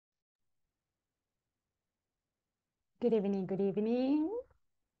Good evening, good evening.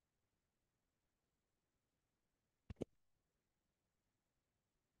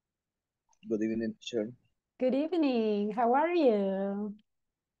 Good evening, teacher. Good evening, how are you?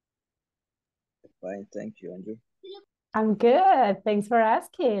 Fine, thank you, Andrew. I'm good, thanks for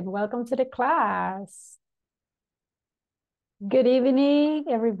asking. Welcome to the class. Good evening,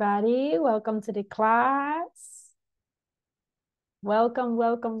 everybody. Welcome to the class. Welcome,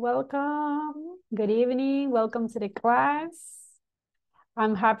 welcome, welcome. Good evening, welcome to the class.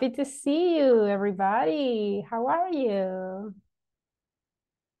 I'm happy to see you, everybody. How are you?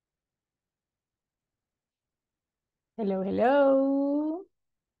 Hello, hello.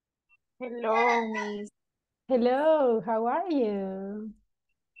 Hello, Miss. Hello, how are you?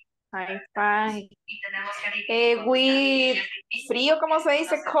 I'm fine. With frío, ¿cómo se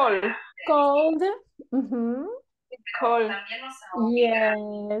dice? Cold. Cold? Mm-hmm. Cold.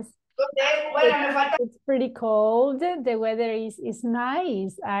 Yes. It's pretty cold. The weather is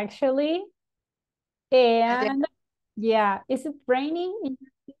nice, actually. And yeah, is it raining in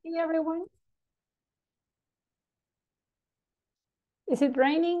your city, everyone? Is it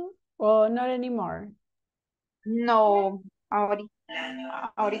raining or not anymore? No,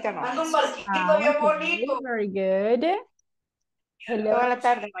 ahorita no. Okay, very good. Hello. Toda la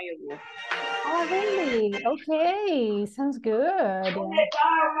tarde no llovió. Oh, really? Okay, sounds good.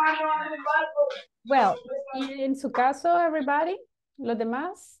 Well, y en su caso, everybody, los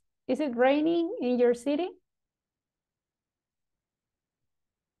demás, is it raining in your city?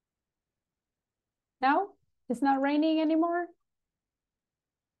 No, it's not raining anymore.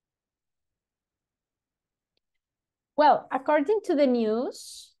 Well, according to the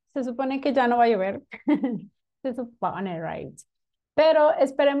news, se supone que ya no va a llover. Se supone, right? Pero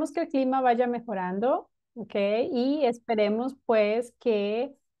esperemos que el clima vaya mejorando, ¿ok? Y esperemos pues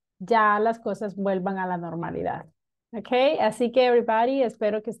que ya las cosas vuelvan a la normalidad, ¿ok? Así que everybody,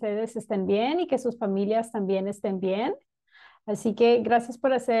 espero que ustedes estén bien y que sus familias también estén bien. Así que gracias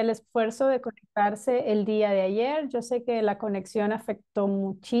por hacer el esfuerzo de conectarse el día de ayer. Yo sé que la conexión afectó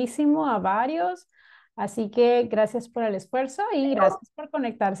muchísimo a varios, así que gracias por el esfuerzo y gracias por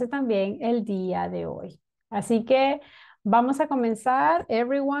conectarse también el día de hoy. Así que vamos a comenzar,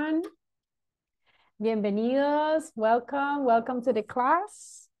 everyone. Bienvenidos, welcome, welcome to the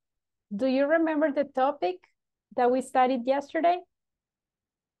class. Do you remember the topic that we studied yesterday?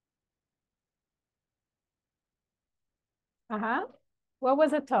 Uh-huh. What was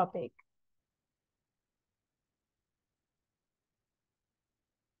the topic?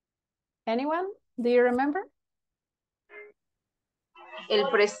 Anyone? Do you remember? El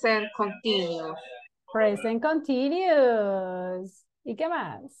present continuous. Present continuous. ¿Y qué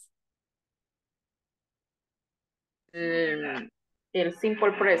más? El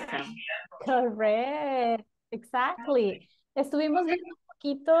simple present. Correct. Exactly. Estuvimos viendo un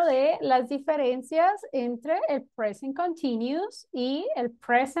poquito de las diferencias entre el present continuous y el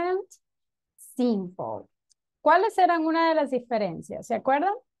present simple. ¿Cuáles eran una de las diferencias? ¿Se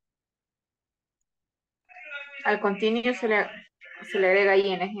acuerdan? Al continuous se le agrega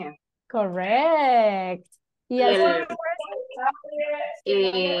ing. Correct. ¿Y Y al el simple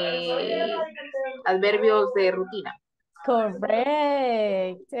present? adverbios de rutina.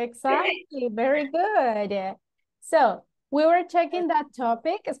 Correct. Exactly. Very good. So, we were checking that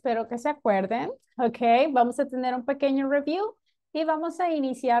topic. Espero que se acuerden. Ok, vamos a tener un pequeño review y vamos a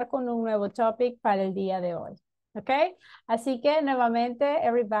iniciar con un nuevo topic para el día de hoy. Ok, así que nuevamente,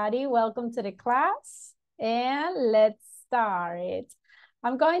 everybody, welcome to the class and let's start.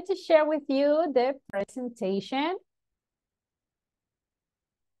 I'm going to share with you the presentation.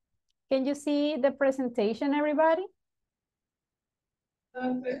 Can you see the presentation, everybody?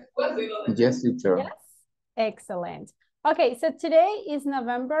 Yes, teacher. Yes? Excellent. Okay, so today is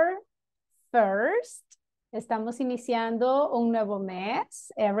November 1st. Estamos iniciando un nuevo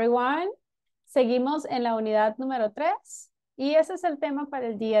mes, everyone. Seguimos en la unidad número 3 y ese es el tema para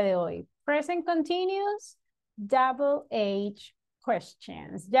el día de hoy. Present continuous, double H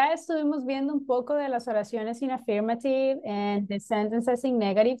questions. Ya estuvimos viendo un poco de las oraciones in affirmative and the sentences in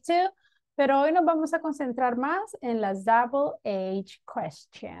negative too, pero hoy nos vamos a concentrar más en las double H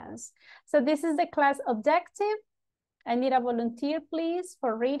questions. So this is the class objective. I need a volunteer, please,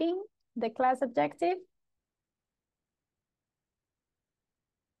 for reading the class objective.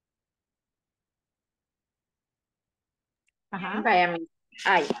 Vaya,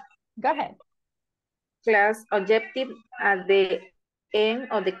 Go ahead. class objective at the end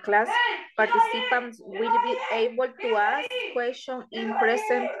of the class, participants will be able to ask questions in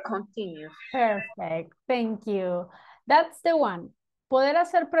present continuous. Perfect. Thank you. That's the one. Poder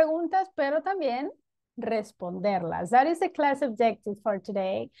hacer preguntas, pero también responderlas. That is the class objective for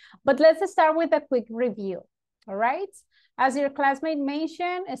today. But let's start with a quick review. All right. As your classmate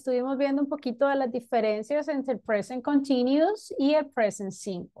mentioned, estuvimos viendo un poquito de las diferencias entre el present continuous y el present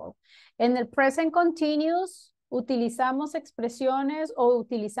simple. En el present continuous utilizamos expresiones o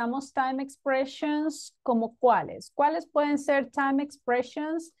utilizamos time expressions como ¿cuáles? ¿Cuáles pueden ser time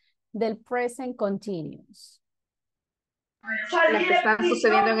expressions del present continuous? Las que están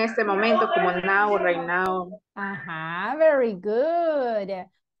sucediendo en este momento, como now, right now. Ajá, very good.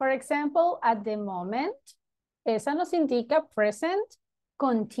 For example, at the moment, esa nos indica present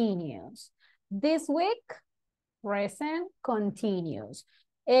continuous. This week, present continuous.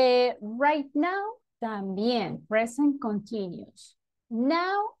 Right now, también present continuous.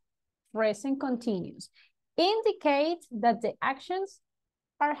 Now, present continuous. Indicate that the actions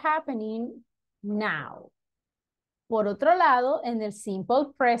are happening now. Por otro lado, en el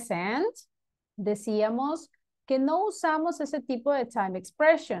simple present, decíamos que no usamos ese tipo de time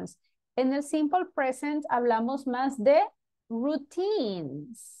expressions. En el simple present hablamos más de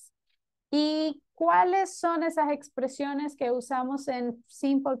routines. ¿Y cuáles son esas expresiones que usamos en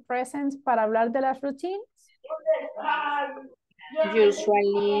simple present para hablar de las routines?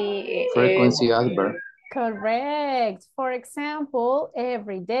 Usually. Frequency adverb. Correct. For example,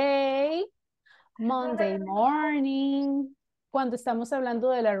 every day, Monday morning. Cuando estamos hablando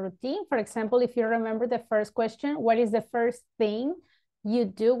de la routine, for example, if you remember the first question, what is the first thing you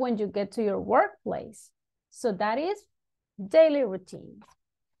do when you get to your workplace? So that is daily routine.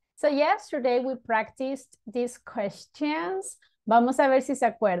 So yesterday we practiced these questions. Vamos a ver si se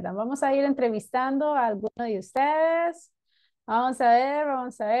acuerdan. Vamos a ir entrevistando a alguno de ustedes. Vamos a ver,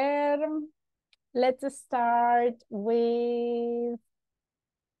 vamos a ver. Let's start with...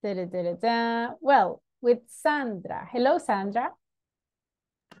 Well, with Sandra. Hello, Sandra.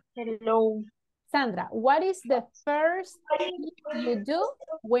 Hello. Sandra, what is the first thing you do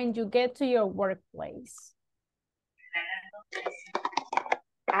when you get to your workplace?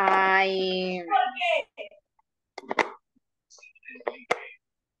 I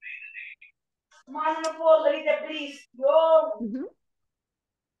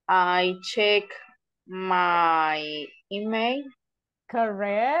check my email.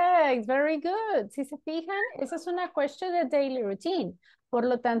 Correct, very good. Si se fijan, esa es una question de daily routine. Por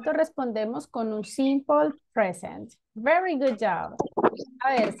lo tanto, respondemos con un simple present. Very good job. A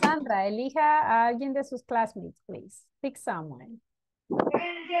ver, Sandra, elija a alguien de sus classmates, please. Pick someone.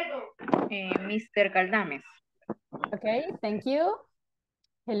 Mr. Galdames. Okay, thank you.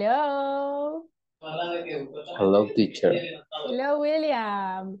 Hello. Hello, teacher. Hello,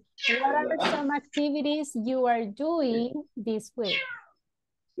 William. What are some activities you are doing this week?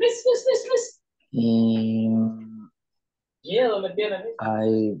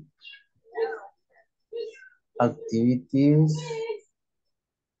 I activities.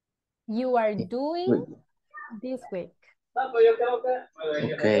 You are doing this week.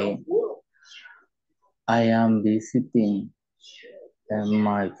 Okay. I am visiting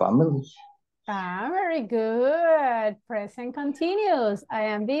my family. Ah, very good. Present continuous. I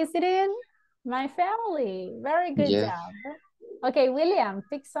am visiting my family. Very good Yes. job. Okay, William,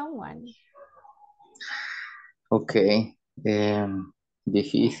 pick someone. Okay.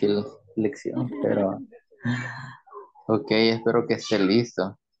 Difícil lección, pero... Ok, espero que esté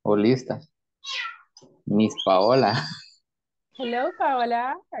listo o lista. Miss Paola. Hello,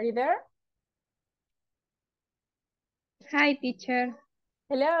 Paola. Are you there? Hi, teacher.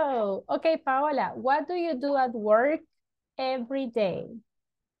 Hello. Okay, Paola, what do you do at work every day?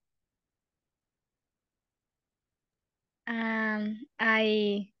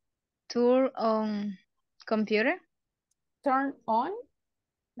 I tour on computer. Turn on?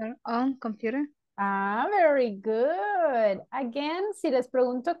 Turn on computer. Ah, very good. Again, si les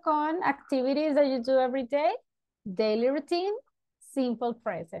pregunto con activities that you do every day, daily routine, simple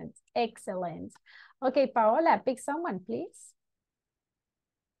present. Excellent. Okay, Paola, pick someone, please.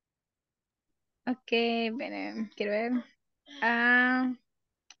 Ok, quiero ver.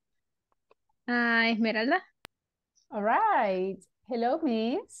 Esmeralda. All right. Hello,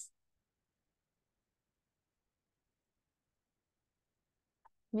 Miss.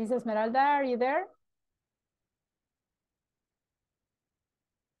 Miss Esmeralda, are you there?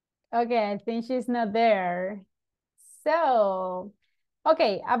 Okay, I think she's not there. So,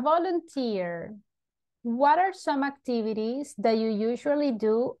 okay, a volunteer. What are some activities that you usually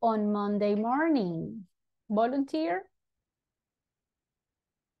do on Monday morning? Volunteer?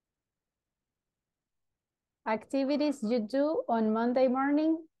 Activities you do on Monday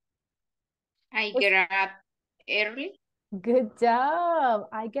morning? I get up early. Good job.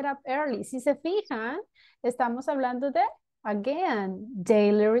 I get up early. Si se fijan, estamos hablando de, again,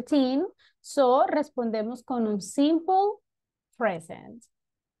 daily routine. So, respondemos con un simple present.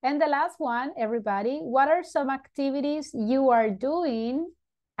 And the last one, everybody, what are some activities you are doing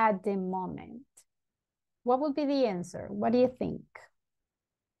at the moment? What would be the answer? What do you think?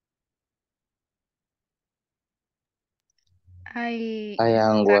 I I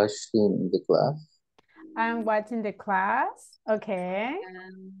am watching the class. I'm watching the class. Okay.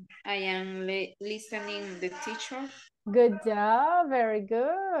 I am listening the teacher. Good job. Very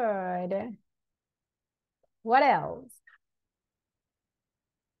good. What else?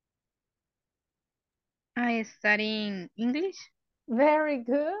 I studying English. Very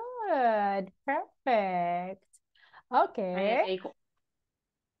good. Perfect. Okay.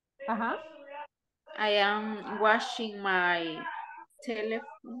 Uh-huh. I am watching my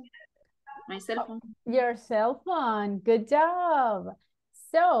telephone. My cell phone. Your cell phone. Good job.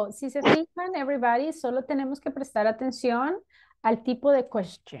 So, si se fijan, everybody, solo tenemos que prestar atención al tipo de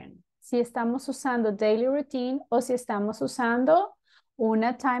question. Si estamos usando daily routine o si estamos usando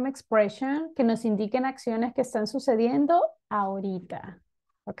una time expression que nos indiquen acciones que están sucediendo ahorita.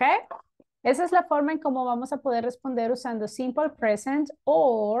 ¿Ok? Esa es la forma en cómo vamos a poder responder usando simple present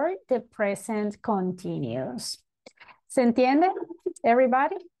or the present continuous. ¿Se entiende,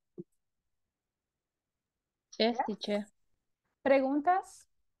 everybody? Yes, teacher. ¿Preguntas?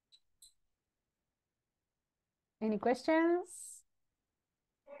 Any questions?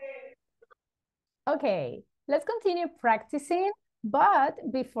 Okay, let's continue practicing. But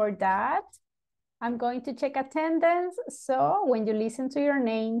before that, I'm going to check attendance. So when you listen to your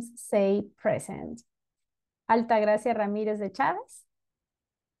names, say present. Altagracia Ramírez de Chávez.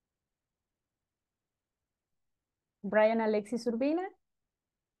 Brian Alexis Urbina.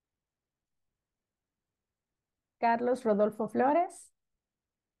 Carlos Rodolfo Flores.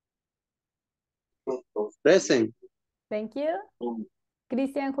 Present. Thank you.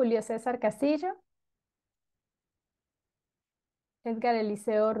 Cristian Julio César Castillo. Edgar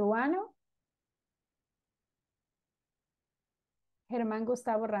Eliseo Ruano. Germán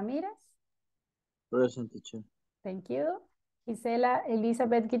Gustavo Ramírez. Present, teacher. Thank you. Gisela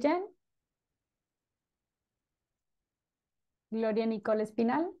Elizabeth Guillén. Gloria Nicole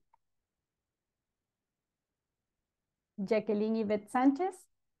Espinal. Jacqueline Yvette Sánchez.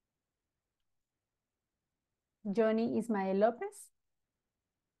 Johnny Ismael López.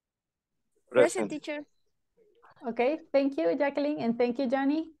 Present, teacher. Okay, thank you, Jacqueline, and thank you,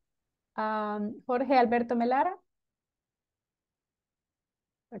 Johnny. Jorge Alberto Melara.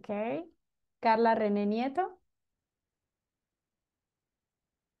 Okay. Carla René Nieto.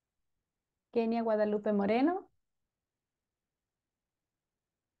 Kenia Guadalupe Moreno.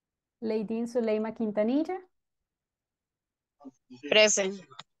 Leidín Zuleima Quintanilla. Present.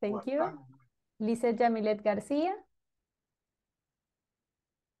 Thank you. Lizeth Yamilet García.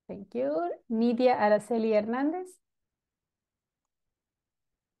 Thank you. Nidia Araceli Hernández.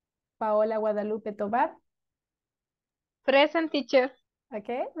 Paola Guadalupe Tobar. Present, teacher.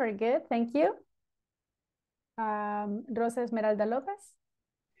 Okay, very good. Thank you. Rosa Esmeralda López.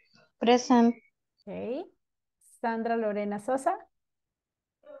 Present. Okay. Sandra Lorena Sosa.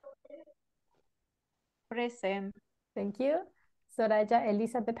 Present. Thank you. Soraya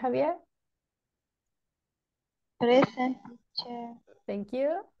Elizabeth Javier. Present, teacher. Thank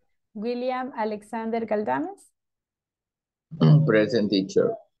you. William Alexander Galdames. Present,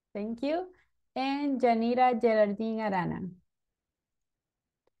 teacher. Thank you. And Yanira Geraldine Arana.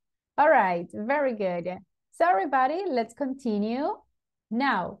 All right, very good. So everybody, let's continue.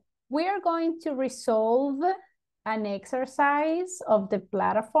 Now, we are going to resolve an exercise of the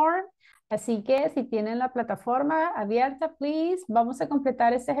platform. Así que si tienen la plataforma abierta, please, vamos a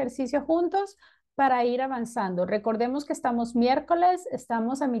completar este ejercicio juntos para ir avanzando. Recordemos que estamos miércoles,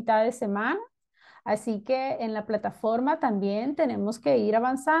 estamos a mitad de semana. Así que en la plataforma también tenemos que ir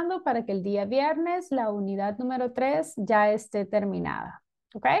avanzando para que el día viernes la unidad número 3 ya esté terminada.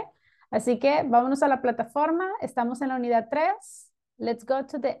 ¿Ok? Así que vámonos a la plataforma. Estamos en la unidad 3. Let's go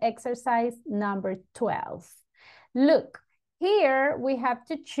to the exercise number 12. Look, here we have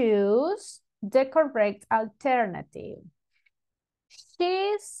to choose the correct alternative.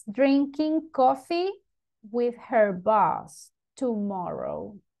 She's drinking coffee with her boss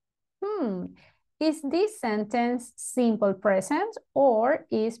tomorrow. Is this sentence simple present or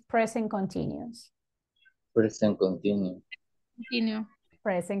is present continuous? Present continuous. Continue.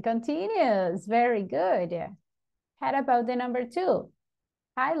 Present continuous. Very good. How about the number 2?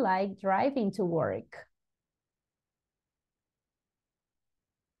 I like driving to work.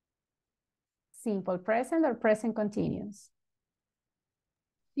 Simple present or present continuous?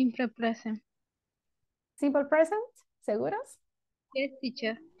 Simple present. Simple present, ¿seguros? Yes,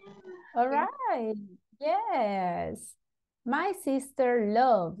 teacher. All right, yes. My sister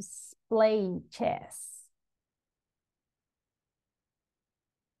loves playing chess.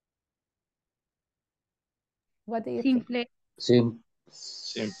 What do you think? Simple.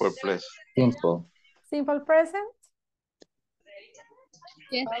 Simple present. Simple present?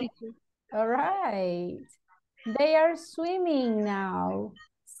 Yes, teacher. All right. They are swimming now.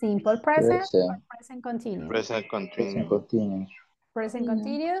 Simple present or present continuous? Present continuous. Present No.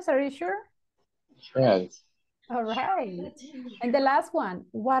 continuous, are you sure? Yes. All right. And the last one,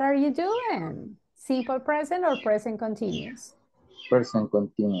 what are you doing? Simple present or present continuous? Present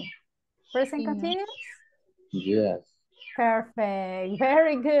continuous. Present No. continuous? Yes. Perfect.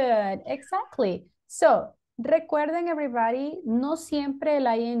 Very good. Exactly. So, recuerden everybody, no siempre el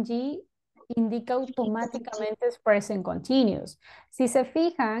ing indica automáticamente es present continuous. Si se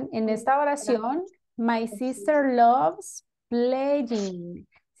fijan en esta oración, my sister loves playing.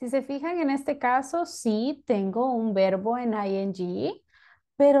 Si se fijan en este caso, sí tengo un verbo en ing,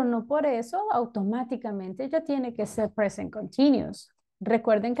 pero no por eso automáticamente ya tiene que ser present continuous.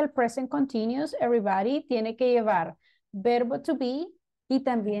 Recuerden que el present continuous, everybody, tiene que llevar verbo to be y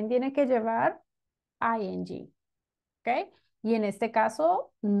también tiene que llevar ing. ¿Ok? Y en este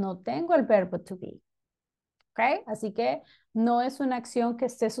caso no tengo el verbo to be. ¿Ok? Así que no es una acción que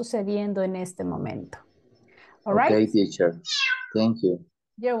esté sucediendo en este momento. All right? Okay, teacher. Thank you.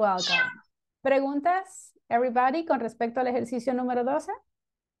 You're welcome. ¿Preguntas, everybody, con respecto al ejercicio número 12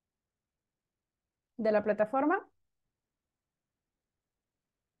 de la plataforma?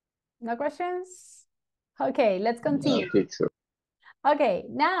 No questions? Okay, let's continue. No, teacher. Okay,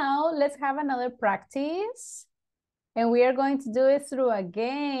 now let's have another practice. And we are going to do it through a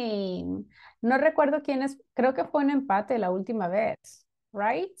game. No recuerdo quién es, creo que fue un empate la última vez,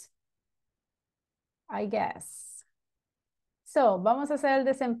 right? I guess. So, vamos a hacer el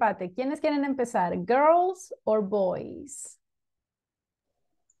desempate. ¿Quiénes quieren empezar? Girls or boys?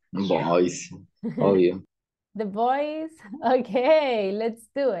 Boys. Obvio. The boys? Okay, let's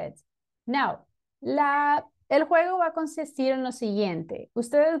do it. Now, el juego va a consistir en lo siguiente.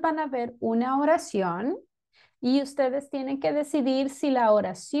 Ustedes van a ver una oración y ustedes tienen que decidir si la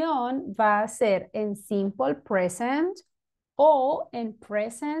oración va a ser en simple present o en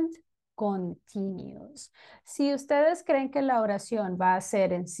present continuous. Si ustedes creen que la oración va a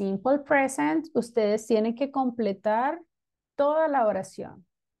ser en simple present, ustedes tienen que completar toda la oración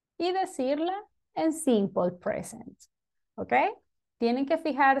y decirla en simple present. ¿Ok? Tienen que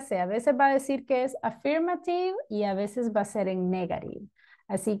fijarse, a veces va a decir que es affirmative y a veces va a ser en negative.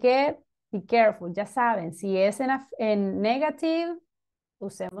 Así que be careful, ya saben, si es en negative,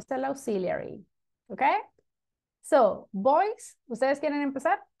 usemos el auxiliary. ¿Ok? So, boys, ¿ustedes quieren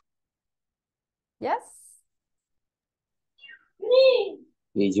empezar? Yes?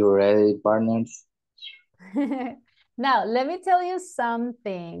 Is you ready, partners? Now, let me tell you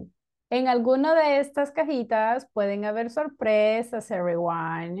something. En alguna de estas cajitas pueden haber sorpresas,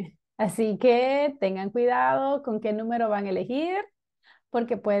 everyone. Así que tengan cuidado con qué número van a elegir,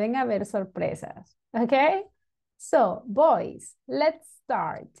 porque pueden haber sorpresas. Okay? So, boys, let's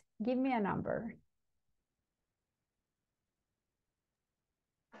start. Give me a number.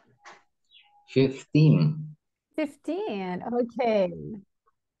 15. 15. Okay.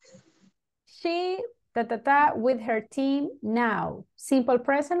 She with her team now. Simple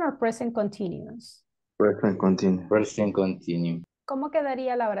present or present continuous? Present continuous. Present continuous. ¿Cómo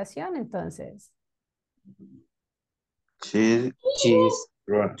quedaría la oración entonces? She's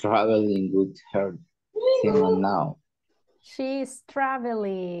traveling with her team now. She's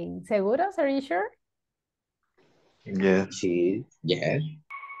traveling. ¿Seguros? Are you sure? Yes. Yes.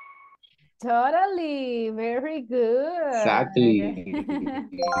 Totally. Very good. Exactly.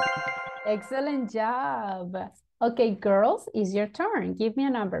 Excellent job. Okay, girls, it's your turn. Give me a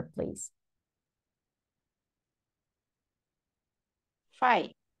number, please.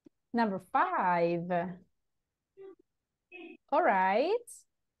 5. Number 5. All right.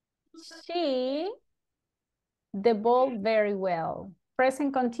 She the ball very well.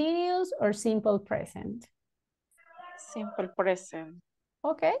 Present continuous or simple present? Simple present.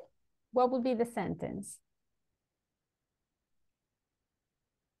 Okay. What would be the sentence?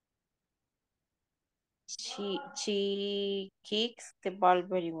 She kicks the ball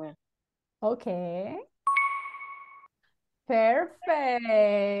very well. Okay.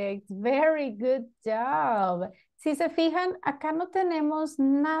 Perfect. Very good job. Si se fijan, acá no tenemos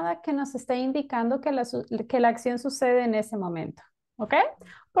nada que nos esté indicando que la acción sucede en ese momento. ¿Ok?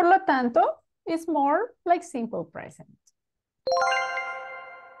 Por lo tanto, is more like simple present.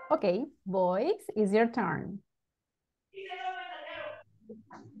 Okay, boys, it's your turn.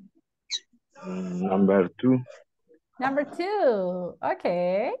 Number 2. Number 2,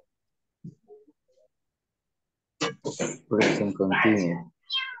 okay. Present continuous.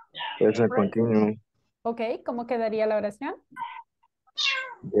 Present continuous. Ok, ¿cómo quedaría la oración?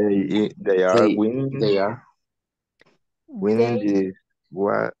 They are winning. They are. Winning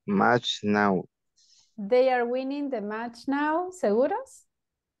the match now. They are winning the match now. ¿Seguros?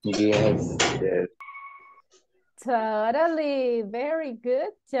 Yes. Yes. Totally. Very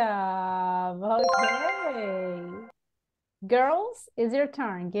good job. Okay. Girls, it's your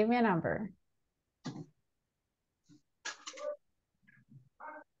turn. Give me a number.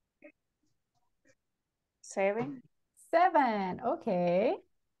 7. 7. Okay.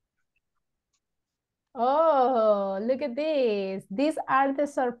 Oh, look at this. These are the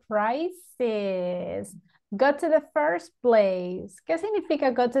surprises. Go to the first place. ¿Qué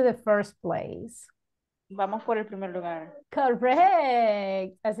significa go to the first place? Vamos por el primer lugar.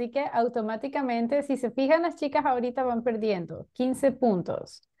 Correct. Así que automáticamente, si se fijan, las chicas ahorita van perdiendo 15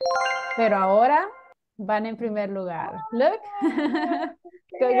 puntos. Pero ahora van en primer lugar. Look.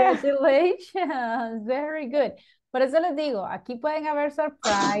 Congratulations. Very good. Por eso les digo, aquí pueden haber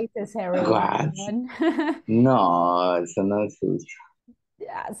surprises, everyone. No, eso no es justo.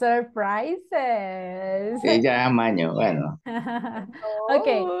 Yeah, surprises. Ella amaño, bueno.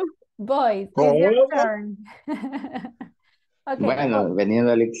 Okay, boys, it's your turn. Okay, Bueno,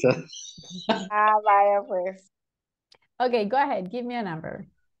 veniendo al examen. Vaya pues. Okay, go ahead, give me a number.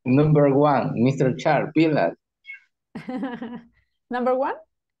 Number 1, Mr. Char, pilas. Number 1?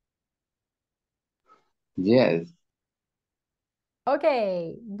 Yes.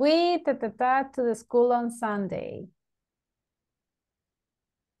 Okay, we to the school on Sunday.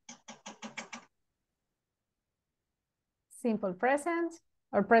 Simple present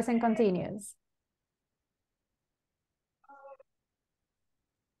or present continuous?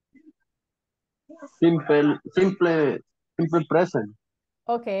 Simple present.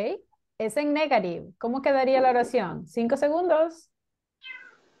 Ok, es en negative. ¿Cómo quedaría la oración? 5 segundos.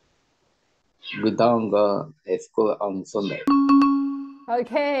 We don't go to school on Sunday.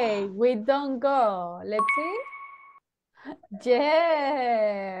 Okay, we don't go. Let's see.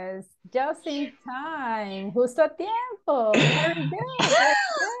 Yes, just in time. Justo a tiempo. Very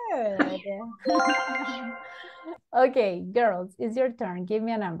good, very good. Okay, girls, it's your turn. Give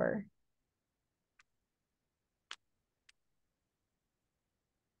me a number.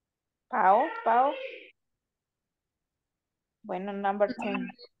 Pau. Bueno, number 10.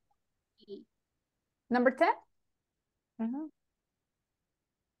 Number 10?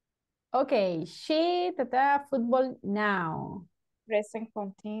 Okay, she football now. Present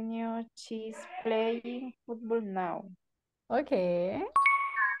continuous. She's playing football now. Okay.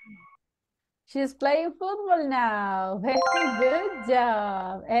 She's playing football now. Very good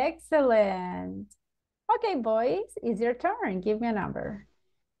job. Excellent. Okay, boys, it's your turn. Give me a number.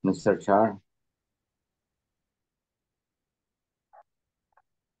 Mr. Char.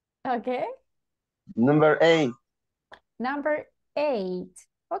 Okay. Number 8. Number 8.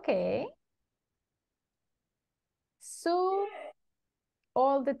 Okay. So,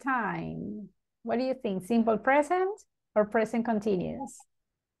 all the time. What do you think? Simple present or present continuous?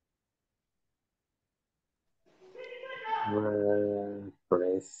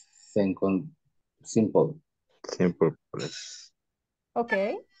 Simple. Simple present.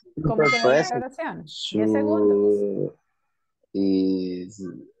 Okay. ¿Cómo queda la oración? 10 segundos.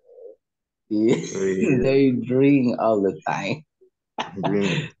 They drink all the time.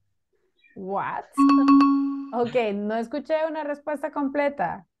 What? Ok, no escuché una respuesta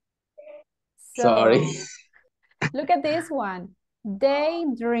completa. So, Sorry. look at this one.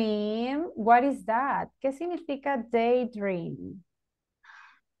 Daydream. What is that? ¿Qué significa daydream?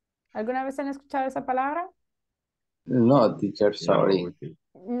 ¿Alguna vez han escuchado esa palabra? No, teacher, sorry.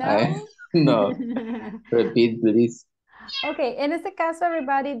 No. No. Repeat, please. Ok, en este caso,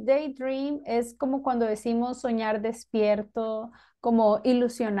 everybody, daydream es como cuando decimos soñar despierto, como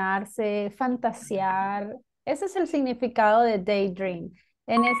ilusionarse, fantasear. Ese es el significado de daydream.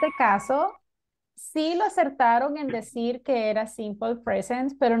 En este caso, sí lo acertaron en decir que era simple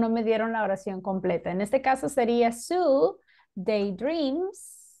present, pero no me dieron la oración completa. En este caso sería Sue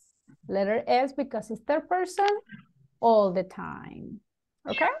daydreams, letter S because it's third person, all the time.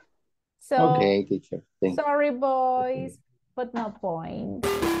 Okay? So, Okay, teacher. Thank you. sorry, boys, but no point.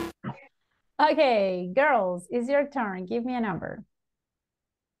 Okay, girls, it's your turn. Give me a number.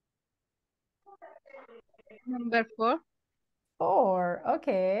 Number 4. 4,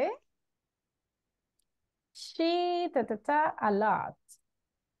 okay. She, a lot.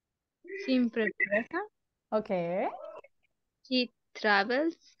 Simple present. Okay. She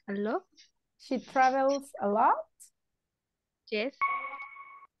travels a lot. She travels a lot. Yes.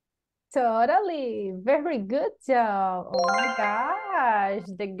 Totally. Very good job. Oh my gosh.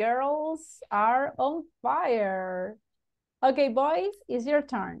 The girls are on fire. Okay, boys, it's your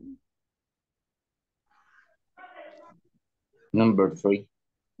turn. Number 3.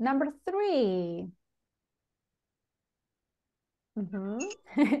 Number 3.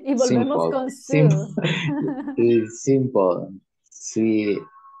 Y volvemos Simple. con Sue. It's simple. She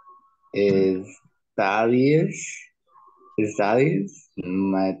studies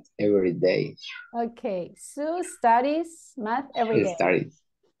math every day. Okay, Sue studies math every day. Studies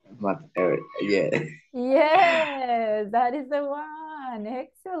math every yeah. Yes, that is the one.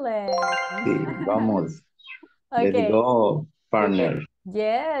 Excellent. Sí, vamos. Let's Okay. go, partner.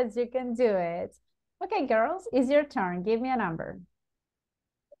 Yes, you can do it. Okay, girls, it's your turn. Give me a number.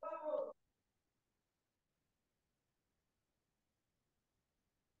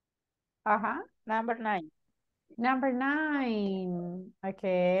 Number 9. Number 9.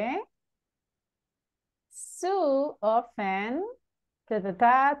 Okay. Sue often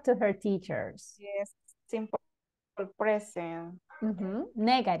to her teachers. Yes, simple present.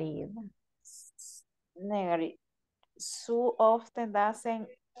 Negative. Negative. Sue often doesn't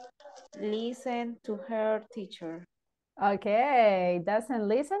listen to her teacher. Okay, doesn't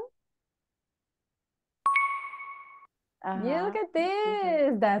listen. You look at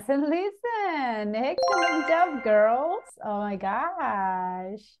this, doesn't listen. Excellent job, girls. Oh my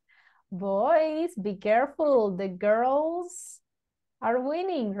gosh. Boys, be careful. The girls are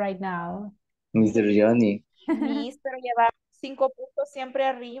winning right now. Mr. Johnny. Mister lleva 5 puntos siempre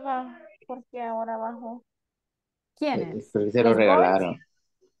arriba, porque ahora abajo. ¿Quiénes? Se lo regalaron.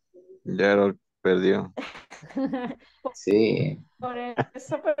 Ya lo perdió. Sí. Por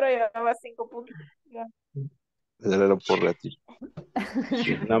eso, pero llevaba 5 puntos. Dale por ratito.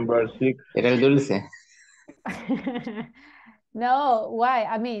 Number 6. Era el dulce. No, why?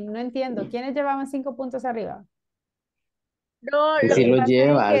 I mean, no entiendo. ¿Quiénes llevaban 5 puntos arriba? No, Que lo sí que lo pasa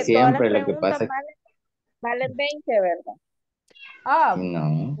lleva es que todas siempre, las lo que preguntas pasa valen 20, ¿verdad? No.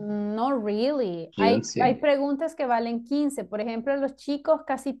 no. No really. 15. Hay preguntas que valen 15. Por ejemplo, los chicos,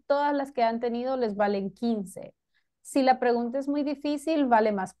 casi todas las que han tenido les valen 15. Si la pregunta es muy difícil,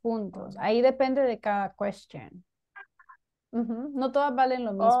 vale más puntos. Ahí depende de cada question. No todas valen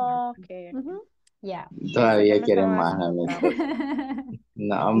lo mismo. Okay. Yeah. Todavía quieren más, amigo.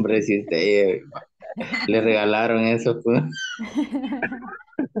 No, hombre, si usted le regalaron eso, pues.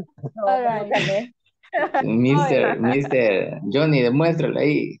 No, All me lo right. gané. Mr. Johnny, demuéstralo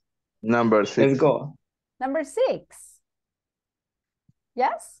ahí. Number 6. Let's go. Number 6.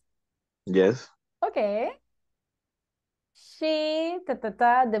 Yes? Yes. Okay. She,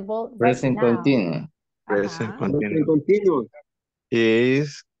 the ball right Present now. continuous. Present Present continuous. continuous.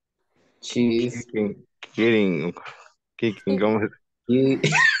 Is She's kicking. ¿Cómo es?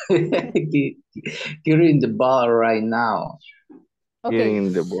 carrying the ball right now. Okay.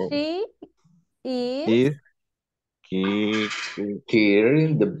 Getting the ball. She is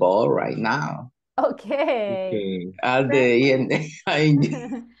Carrying the ball right now. okay. At the end.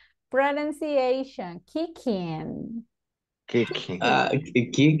 Pronunciation. Kicking. Kicking.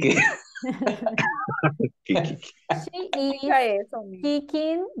 Kicking. She is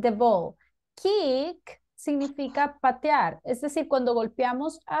kicking the ball. Kick significa patear, es decir, cuando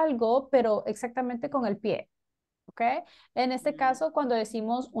golpeamos algo, pero exactamente con el pie. ¿Ok? En este caso, cuando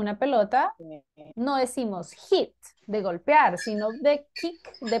decimos una pelota, no decimos hit, de golpear, sino de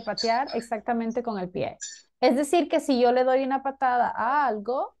kick, de patear exactamente con el pie. Es decir, que si yo le doy una patada a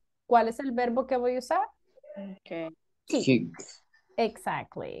algo, ¿cuál es el verbo que voy a usar? Okay. Kick.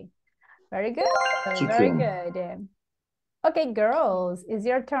 Exactly. Very good. Very good. Okay, girls, it's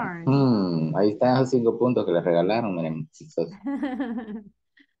your turn. Ahí están esos 5 puntos que les regalaron, miren, chicos.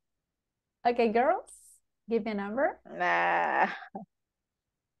 Okay, girls, give me a number.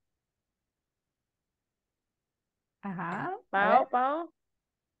 Pau.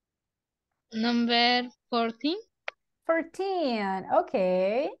 Number 14. 14,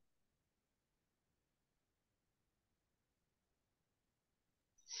 okay.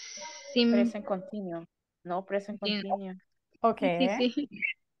 Present continuous. No, present continuous. Okay. Sí.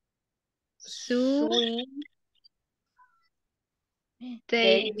 Swing.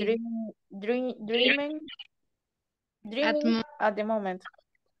 Dreaming at the moment.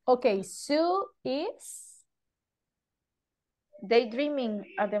 Okay, Sue is daydreaming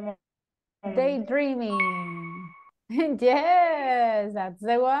at the moment. Daydreaming. Yes, that's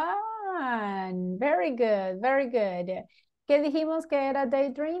the one. one. Very good, very good. ¿Qué dijimos que era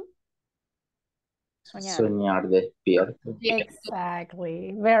daydream? Soñar. Soñar despierto.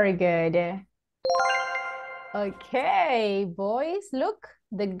 Exactly. Very good. Okay, boys, look,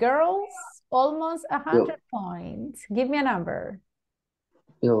 the girls almost 100 points. Give me a number.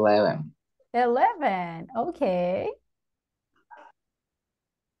 11. 11. Okay.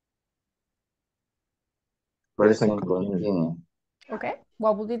 Present continuous. Okay.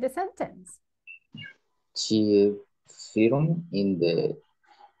 What will be the sentence? She is sitting in the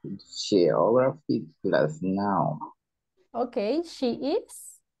geography class now. Okay, she is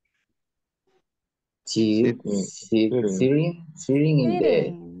She is sitting in the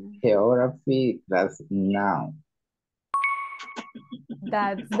sitting. geography class now.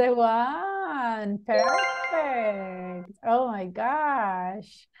 That's the one. Perfect. Oh my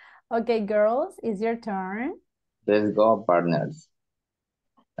gosh. Okay, girls, it's your turn. Let's go, partners.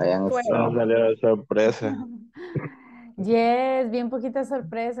 I am Bueno. strong. Salió la sorpresa. Yes, bien poquitas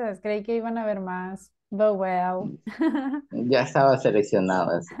sorpresas. Creí que iban a haber más. But well. Ya estaba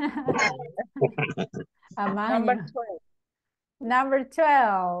seleccionado eso. Number Amaño. 12. Number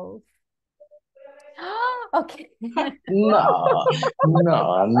 12. Okay. No.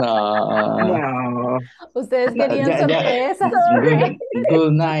 No. Ustedes querían sorpresas.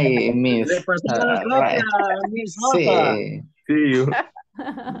 Good night, Miss. Le pasamos Right. otra, Miss Rosa. Sí. Sí.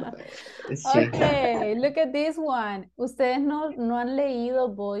 Sí. Okay, look at this one. Ustedes no han leído,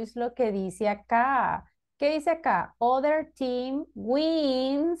 boys, lo que dice acá. ¿Qué dice acá? Other team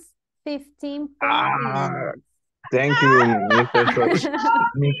wins 15 points. Thank you, Mr.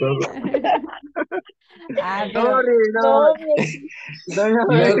 Pero Sorry, no. No,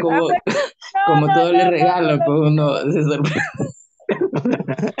 como todo le regalo, pues uno se sorprende.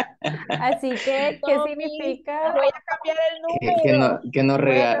 así que, ¿qué No, significa? voy a cambiar el número. Que nos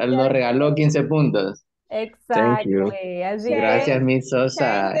Voy a cambiar lo el regaló número. 15 puntos. Thank you. Exactly. Así Gracias, Miss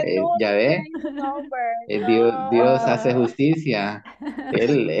Sosa. Change the Ya ve, change the number. Dios No. hace justicia.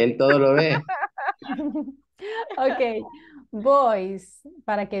 Él todo lo ve. Ok, boys,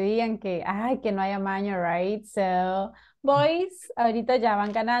 para que digan que, ay, que no hay amaño, right? So, boys, ahorita ya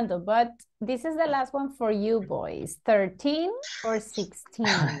van ganando, but this is the last one for you, boys. 13 or 16?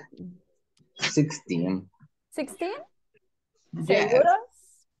 16. 16? Yes. ¿Seguros?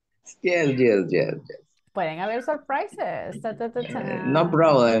 Yes. Pueden haber surprises. Ta, ta, ta, ta. No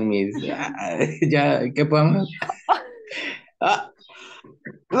problem, Miss. Ya, ¿qué podemos? Ah,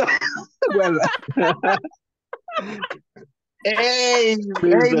 ¡Ey!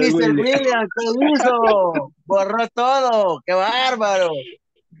 Mr. William! ¿Qué hizo? Borró todo. ¡Qué bárbaro!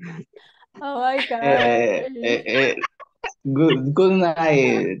 Oh my God. Good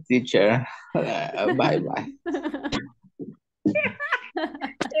night, teacher. Bye.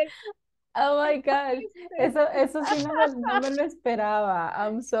 Oh my God. Eso sí no me lo esperaba.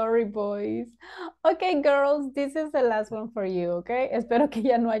 I'm sorry, boys. Okay, girls, this is the last one for you, okay? Espero que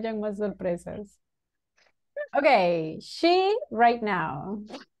ya no hayan más sorpresas. Okay, she right now.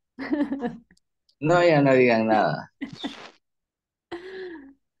 No, ya no digan nada.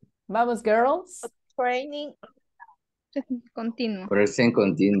 Vamos, girls. Training Continuo. Present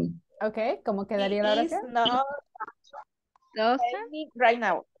continuo. Okay, ¿cómo quedaría la is oración? not Dosa. training right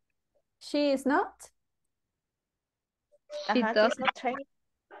now. She is not. She She's doesn't. not training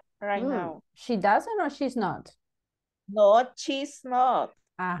right now. She doesn't or she's not? No, she's not.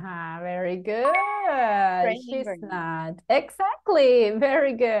 Very good. Training She's right now. not. Exactly.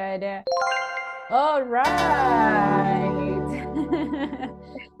 Very good. All right.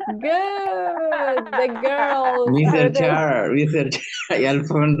 Good. The girls. Mr. Char, ahí al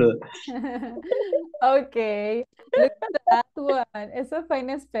fondo. Okay. Look at that one. Eso fue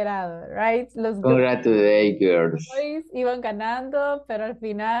inesperado, right? Los Congratulations, girls. boys iban ganando, pero al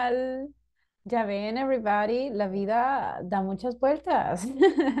final, ya ven, everybody, la vida da muchas vueltas.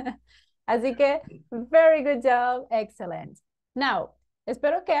 Así que, very good job, excellent. Now,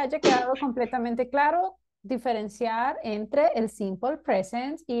 espero que haya quedado completamente claro diferenciar entre el simple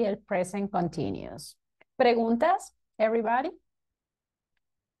present y el present continuous. ¿Preguntas, everybody?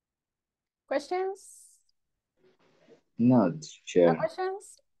 Questions? No, teacher. No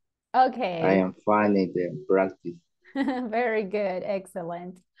questions? Okay. I am finding the practice. Very good,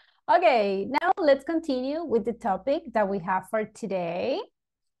 excellent. Okay, now let's continue with the topic that we have for today.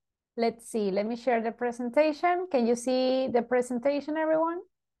 Let's see, let me share the presentation. Can you see the presentation, everyone?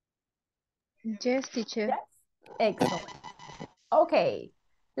 Yes, teacher. Yes, excellent. Okay,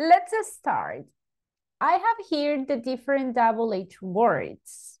 let's start. I have here the different double H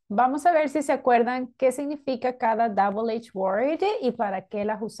words. Vamos a ver si se acuerdan qué significa cada double H word y para qué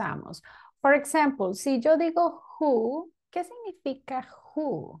las usamos. Por ejemplo, si yo digo who, ¿qué significa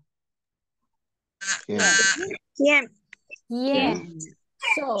who? ¿Quién? ¿Quién? ¿Quién?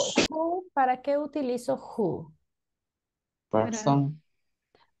 So, who, ¿para qué utilizo who? Person.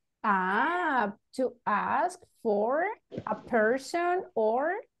 To ask for a person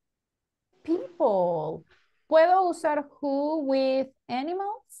or people. ¿Puedo usar who with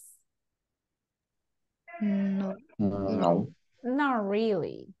animals? No. No. Not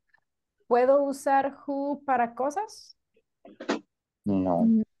really. ¿Puedo usar who para cosas? No.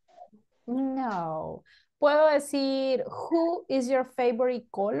 No. ¿Puedo decir who is your favorite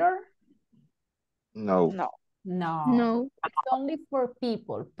color? No. No. No. No. It's only for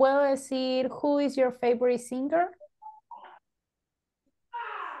people. ¿Puedo decir who is your favorite singer?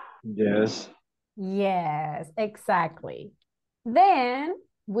 Yes. Yes, exactly. Then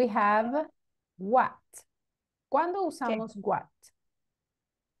we have what. ¿Cuándo usamos what?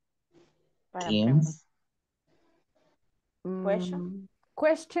 Para ¿Quién? Question.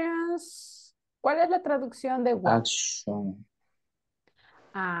 Questions. ¿Cuál es la traducción de what? Action.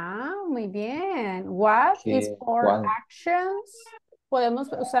 Muy bien. What is ¿Qué? for ¿Cuál? actions? Podemos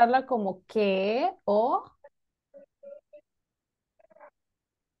usarla como qué o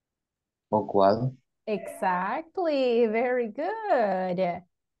 ¿O cuál? exactly. Very good.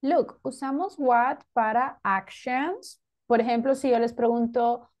 Look, usamos what para actions. Por ejemplo, si yo les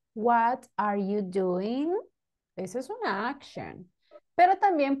pregunto, what are you doing? Esa es una action. Pero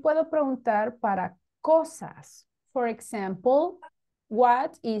también puedo preguntar para cosas. For example,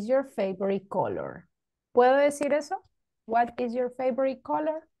 what is your favorite color? ¿Puedo decir eso? What is your favorite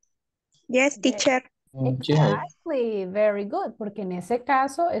color? Yes, teacher. Yes. Exactly, very good, porque en ese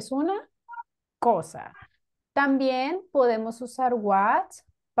caso es una cosa. También podemos usar what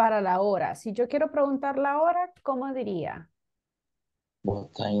para la hora. Si yo quiero preguntar la hora, ¿cómo diría?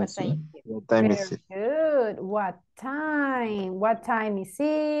 What time is it? What time Very is it? good. What time? What time is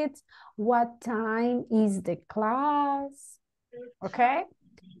it? What time is the class? Okay.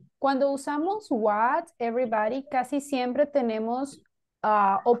 Cuando usamos what, everybody, casi siempre tenemos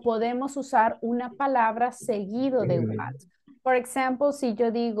o podemos usar una palabra seguido de what. Por ejemplo, si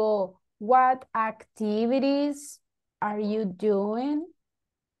yo digo, what activities are you doing?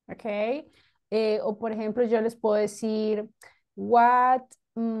 Okay. O por ejemplo, yo les puedo decir, what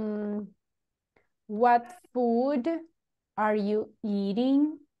food are you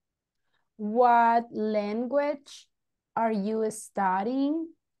eating? What language are you studying?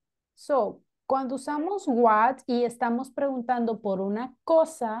 So, cuando usamos what y estamos preguntando por una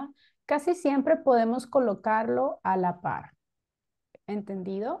cosa, casi siempre podemos colocarlo a la par.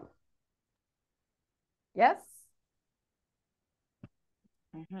 ¿Entendido? Yes?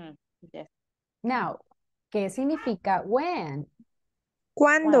 Yes. Now, ¿qué significa when?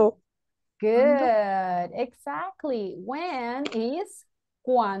 ¿Cuándo? Good, exactly. When is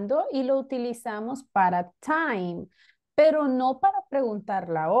cuando y lo utilizamos para time, pero no para preguntar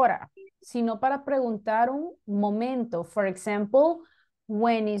la hora, sino para preguntar un momento. For example,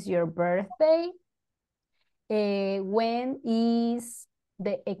 when is your birthday? When is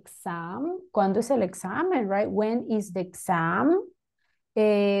the exam? ¿Cuándo es el examen, right? When is the exam?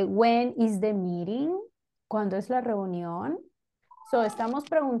 When is the meeting? ¿Cuándo es la reunión? So, estamos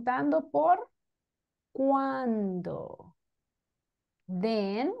preguntando por cuándo.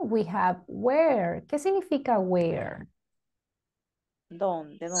 Then we have where. ¿Qué significa where?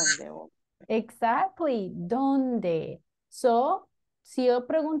 ¿Dónde? Exactly, ¿dónde? So, si yo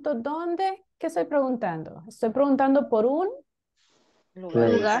pregunto dónde, ¿qué estoy preguntando? Estoy preguntando por un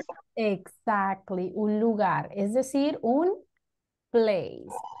Lugar. exactly, un lugar, es decir, un place.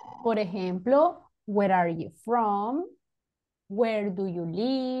 Por ejemplo, where are you from? Where do you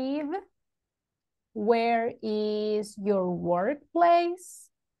live? Where is your workplace?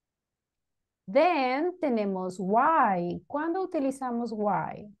 Then tenemos why. ¿Cuándo utilizamos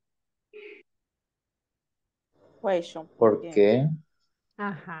why? Question. ¿Por qué?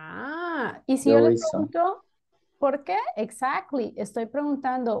 Ajá. Y si The yo les reason. pregunto, ¿por qué? Exactly. Estoy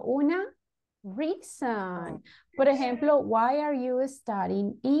preguntando una reason. Por ejemplo, why are you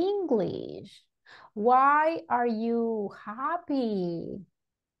studying English? Why are you happy?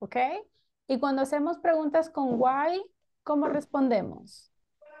 ¿Ok? Y cuando hacemos preguntas con why, ¿cómo respondemos?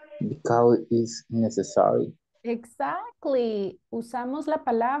 Because it's necessary. Exactly. Usamos la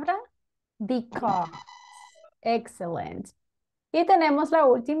palabra because. Excellent. Y tenemos la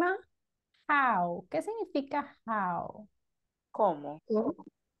última, how. ¿Qué significa how? ¿Cómo?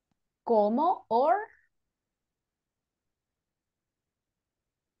 ¿Cómo or?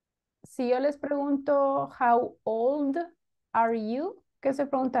 si yo les pregunto, how old are you? ¿Qué estoy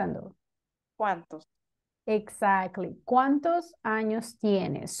preguntando? ¿Cuántos? Exactly. ¿Cuántos años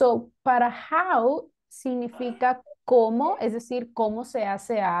tienes? So, para how significa cómo, es decir, cómo se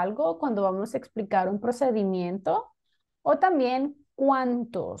hace algo cuando vamos a explicar un procedimiento, o también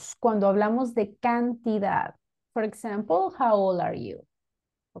cuántos, cuando hablamos de cantidad. For example, how old are you?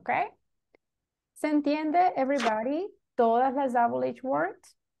 ¿Ok? ¿Se entiende, everybody? Todas las double H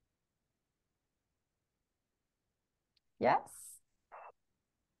words? Yes.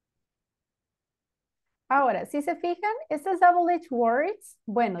 Ahora, si se fijan, estas double H words,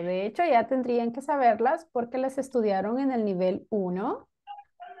 bueno, de hecho ya tendrían que saberlas porque las estudiaron en el nivel 1.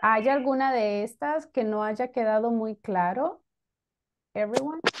 ¿Hay alguna de estas que no haya quedado muy claro?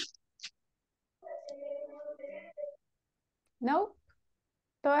 Everyone? No?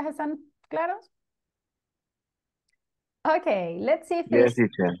 ¿Todas están claros? Okay, let's see if Yes,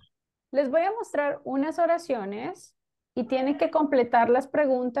 teacher. Les voy a mostrar unas oraciones y tienen que completar las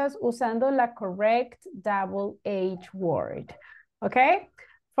preguntas usando la correct double H word. Okay?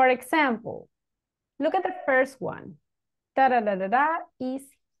 For example, look at the first one. Ta-da-da-da-da, is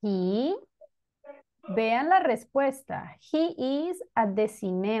he? Vean la respuesta. He is at the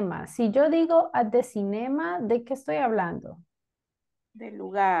cinema. Si yo digo at the cinema, ¿de qué estoy hablando? Del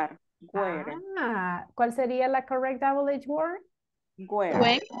lugar. Where. Ah, ¿cuál sería la correct double H word? Where.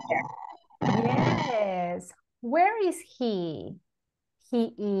 When. Yes. Where is he? He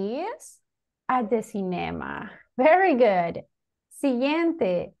is at the cinema. Very good.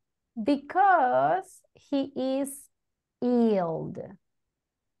 Siguiente. Because he is ill.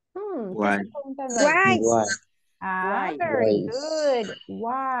 ¿Qué Why? estoy preguntando ahí? Why? Ah, Why? very Why? good.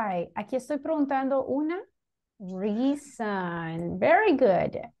 Why? Aquí estoy preguntando una reason. Very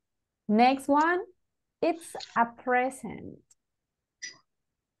good. Next one. It's a present.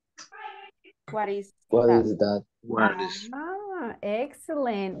 What is What that? is that? What is Ah,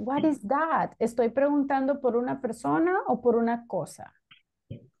 excellent. What is that? ¿Estoy preguntando por una persona o por una cosa?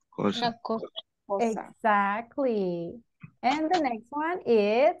 cosa? Una cosa. Cosa. Exactly. And the next one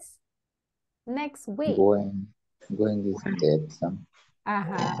is next week. Going is the exam.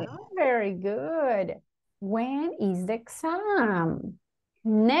 Very good. When is the exam?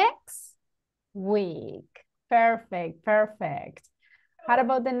 Next week. Perfect, perfect. How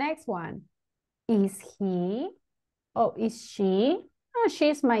about the next one? Is he? Oh, is she? Oh,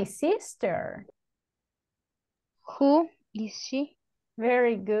 she's my sister. Who is she?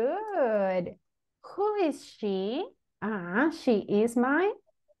 Very good. Who is she? Ah, she is my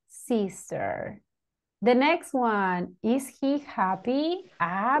sister. The next one, is he happy?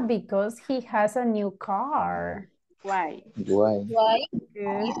 Ah, because he has a new car. Why? Why? Why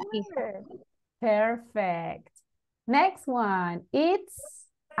Good. is he? Perfect. Next one, it's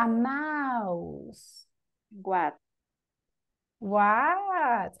a mouse. What?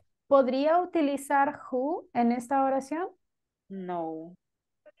 What? ¿Podría utilizar who en esta oración? No.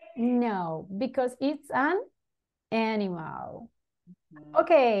 No, because it's an animal.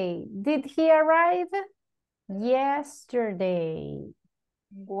 Okay, did he arrive? Yesterday.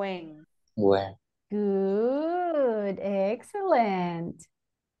 When? When? Good, excellent.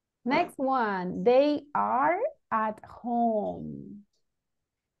 Next one, they are at home.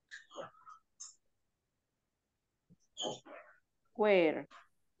 Where?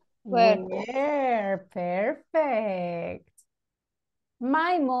 Where? Where? Perfect.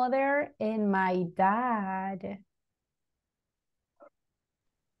 My mother and my dad.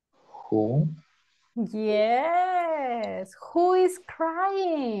 Who? Yes. Who is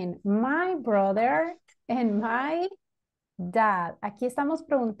crying? My brother and my dad. Aquí estamos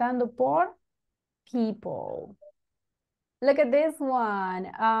preguntando por people. Look at this one.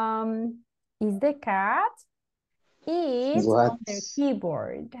 Is the cat? It's What? on the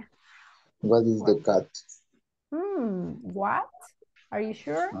keyboard. What is the cat? What? Are you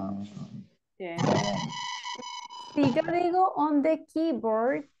sure? Yeah. Si yo digo on the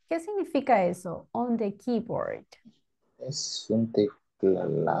keyboard, ¿qué significa eso? On the keyboard. Es un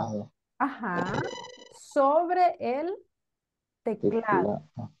teclado. Ajá. Sobre el teclado.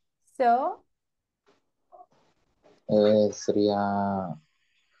 So, Sería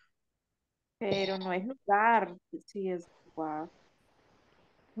Pero no es lugar. Sí, es what.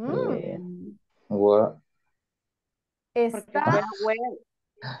 where, Porque está. fuera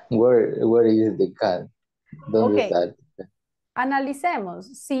where is the cat? ¿Dónde Ok, está? analicemos.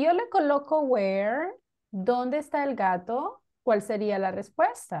 Si yo le coloco where, ¿dónde está el gato? ¿Cuál sería la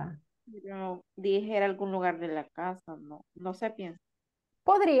respuesta? Pero dije era algún lugar de la casa, no. No se piensa.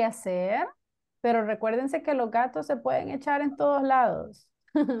 Podría ser, pero recuérdense que los gatos se pueden echar en todos lados.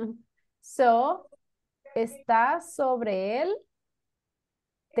 So, está sobre el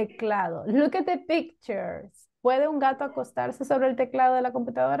teclado. Look at the pictures. ¿Puede un gato acostarse sobre el teclado de la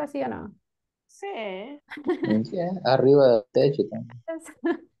computadora, sí o no? Sí. Yeah, arriba del techo también.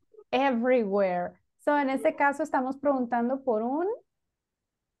 Everywhere. So, en este caso estamos preguntando por un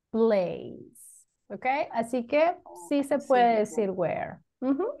place. ¿Ok? Así que sí se puede decir where.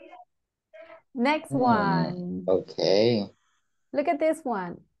 Ujú. Next one. Okay. Look at this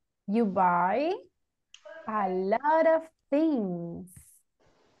one. You buy a lot of things.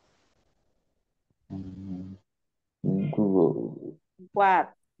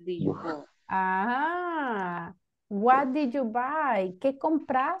 What did you buy? Ah, what did you buy? ¿Qué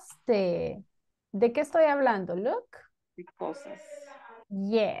compraste? ¿De qué estoy hablando? Look. De cosas.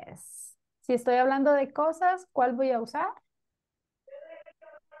 Yes. Si estoy hablando de cosas, ¿cuál voy a usar?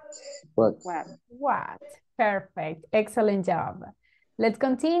 What? What? What? Perfect. Excellent job. Let's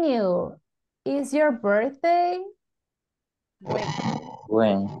continue. Is your birthday?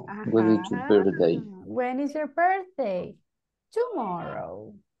 When? What is your birthday? When is your birthday?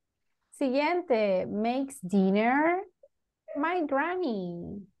 Tomorrow. Siguiente. Makes dinner my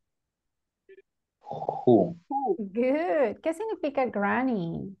granny. Who? Good. ¿Qué significa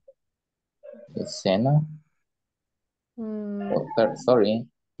granny? Cena? Mm, Sorry.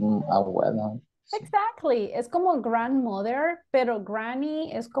 Abuela. exactly. Es como grandmother, pero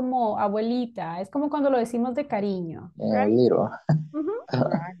granny es como abuelita. Es como cuando lo decimos de cariño. Right? Little. Ujú.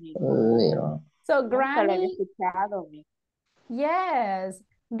 Granny. Little. So Nunca lo había granny, escuchado. yes.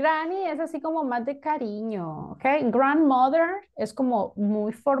 Granny es así como más de cariño, ¿ok? Grandmother es como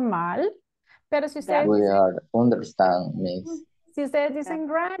muy formal, pero si ustedes We dicen, are understand, miss. si ustedes dicen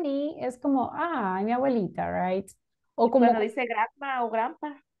granny, es como, ah, mi abuelita, right? O Y como, cuando dice grandma o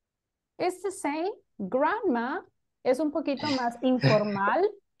grandpa. it's the same. Grandma es un poquito más informal,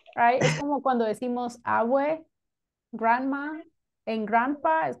 right? Es como cuando decimos abue, grandma. En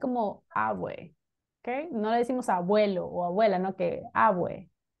grandpa es como abue, ¿ok? No le decimos abuelo o abuela, no que abue.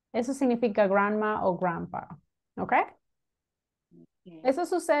 Eso significa grandma o grandpa, ¿ok? Eso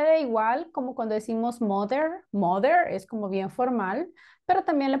sucede igual como cuando decimos mother. Mother es como bien formal, pero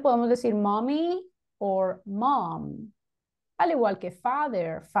también le podemos decir mommy o mom. Al igual que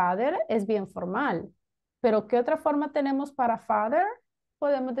father. Father es bien formal. Pero ¿qué otra forma tenemos para father?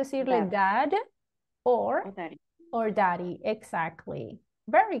 Podemos decirle dad or daddy. Exactly.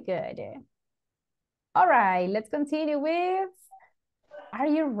 Very good. All right, let's continue with, are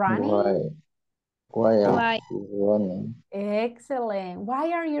you running? Why are Why? you running? Excellent.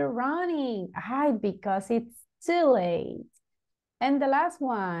 Why are you running? Hi, because it's too late. And the last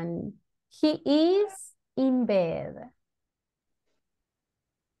one, he is in bed.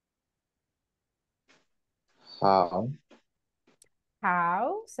 How?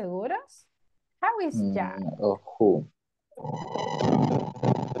 How? ¿Seguros? How is Jack? Who?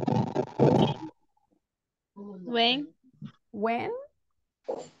 When? When?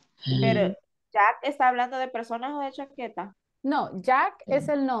 Pero Jack está hablando de personas o de chaqueta. No, Jack es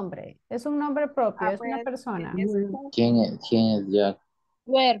el nombre. Es un nombre propio, es una Pues persona. ¿Quién es Jack?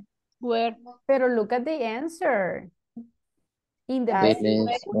 Where? Where? Pero look at the answer. In the Él bed.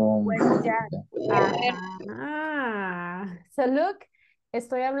 es un... Where is Jack? Ajá. So look,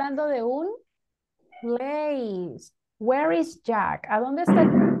 estoy hablando de un place. Where is Jack? ¿A dónde está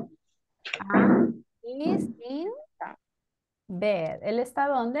Jack? Ah, he's in bed. ¿Él está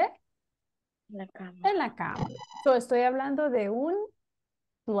dónde? En la cama. En la cama. So estoy hablando de un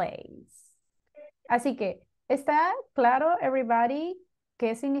place. Así que, ¿está claro, everybody,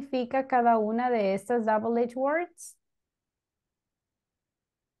 qué significa cada una de estas double H words?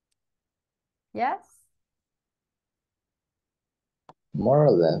 Yes? More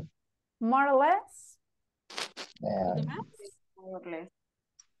or less. More or less? Yeah. Yes?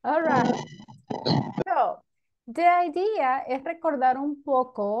 All right. So, the idea es recordar un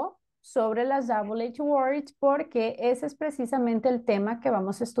poco sobre las double H words porque ese es precisamente el tema que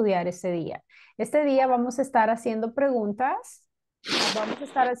vamos a estudiar este día. Este día vamos a estar haciendo preguntas, vamos a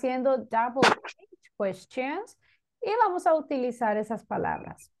estar haciendo double H questions y vamos a utilizar esas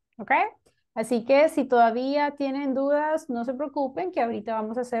palabras, ¿ok? Así que si todavía tienen dudas, no se preocupen que ahorita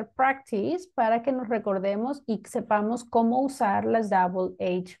vamos a hacer practice para que nos recordemos y sepamos cómo usar las double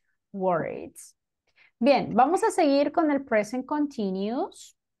H words. Bien, vamos a seguir con el present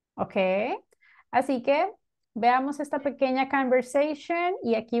continuous, ¿ok? Así que veamos esta pequeña conversation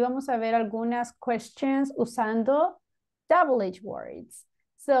y aquí vamos a ver algunas questions usando double H words.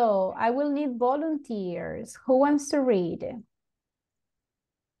 So, I will need volunteers. Who wants to read?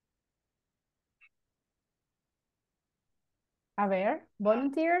 A ver,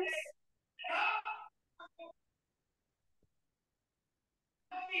 volunteers.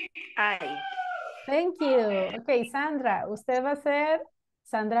 I. Thank you. Ok, Sandra, usted va a ser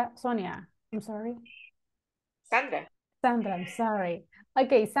Sonia. I'm sorry. Sandra. Sandra, I'm sorry.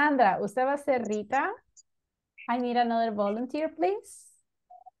 Ok, Sandra, usted va a ser Rita. I need another volunteer, please.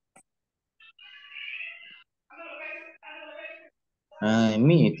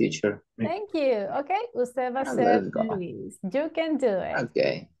 Me, teacher. Thank you. Ok, usted va a ser Let's go. Luis. You can do it.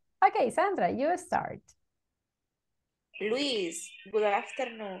 Okay. Ok, Sandra, you start. Luis, good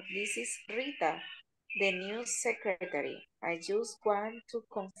afternoon. This is Rita, the new secretary. I just want to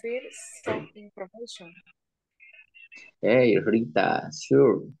confirm some information. Hey, Rita,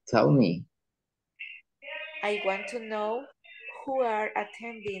 sure, tell me. I want to know who are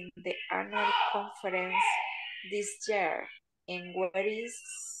attending the annual conference this year and where it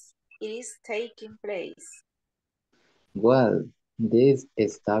is taking place. Well, this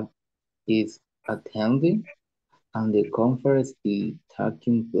staff is attending and the conference is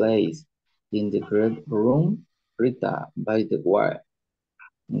taking place in the great room. Rita, by the way,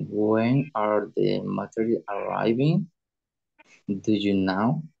 when are the materials arriving? Do you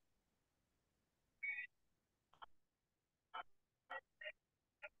know?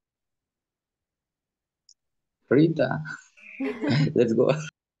 Rita, let's go.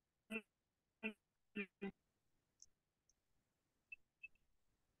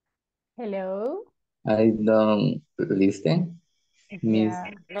 Hello. I don't listen. Miss,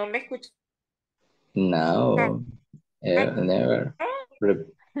 Yeah. No me escucho. no, never. Re-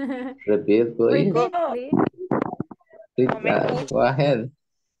 repeat, please. Repeat, please. Rita, go ahead.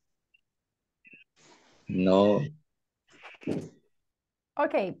 No,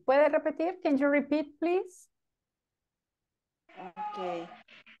 Ok, ¿puede repetir? Can you repeat, please? Okay.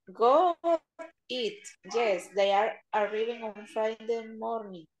 Go eat. Yes, they are arriving on Friday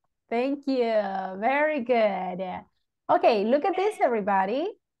morning. Thank you. Very good. Okay, look at this, everybody.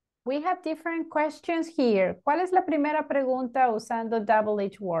 We have different questions here. ¿Cuál es la primera pregunta usando double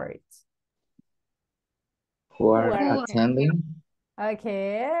H words? who are Who are attending?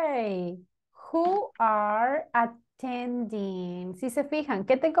 Okay. Who are attending? Si se fijan,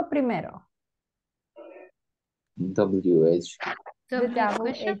 ¿qué tengo primero? WH, The W double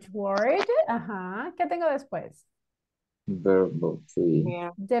question. H word. Ajá. ¿Qué tengo después? verb three.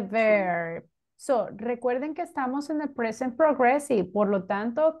 Yeah. The verb. So, recuerden que estamos en el present progressive. Por lo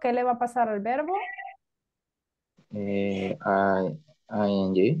tanto, ¿qué le va a pasar al verbo?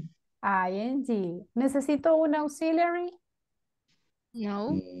 ING, ING. ¿Necesito un auxiliary?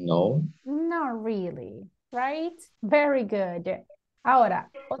 No. no, Not really, right? Very good. Ahora,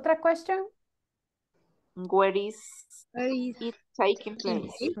 otra question? Where is Where is it taking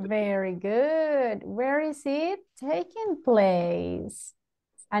place? Very good. Where is it taking place?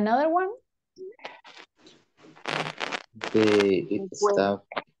 Another one? the When, staff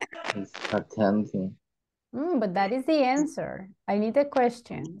is attending. But that is the answer. I need the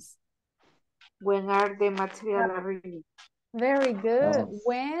questions. when are the material arriving? Very good. Oh,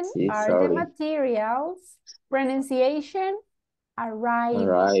 When see, are the sorry, materials? Pronunciation? Arriving.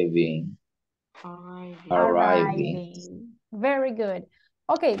 arriving, Arriving. arriving. Very good.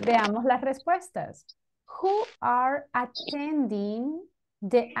 Ok, veamos las respuestas. Who are attending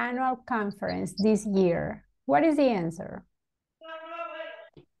the annual conference this year? What is the answer?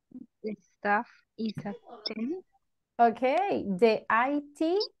 the staff is attending? Okay, the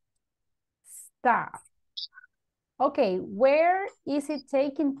IT staff. Okay, where is it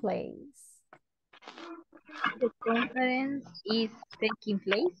taking place? The conference is taking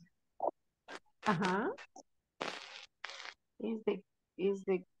place? Uh-huh. Is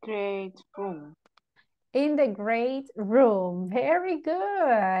the great room. In the great room. Very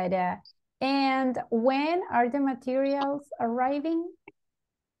good. And when are the materials arriving?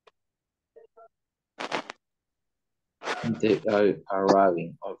 They are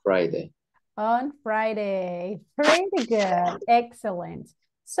arriving on Friday. On Friday. Pretty good. Excellent.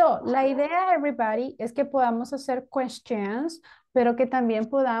 So, la idea, everybody, es que podamos hacer questions, pero que también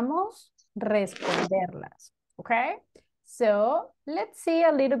podamos responderlas. Okay? So, let's see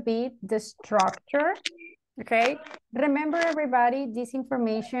a little bit the structure. Okay? Remember, everybody, this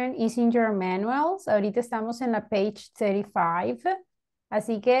information is in your manuals. Ahorita estamos en la page 35.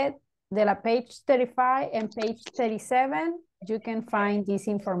 Así que de la page 35 and page 37, you can find this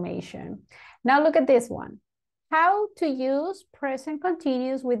information. Now look at this one. How to use present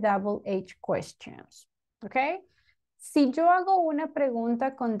continuous with double H questions. Okay? Si yo hago una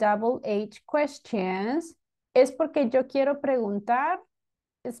pregunta con double H questions, es porque yo quiero preguntar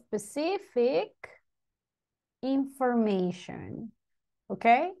specific information. ¿Ok?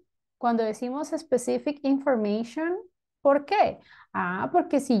 Cuando decimos specific information, ¿Por qué? Ah,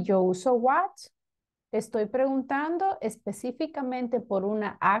 porque si yo uso what, estoy preguntando específicamente por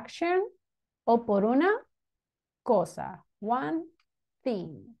una action o por una cosa. One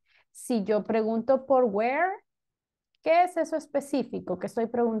thing. Si yo pregunto por where, ¿qué es eso específico que estoy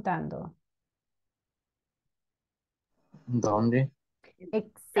preguntando? ¿Dónde?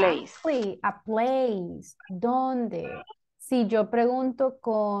 Exactly, a place. ¿Dónde? Si yo pregunto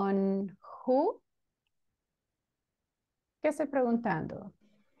con who, ¿qué estoy preguntando?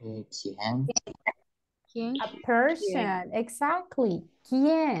 ¿Quién? ¿Quién? A person, exactly.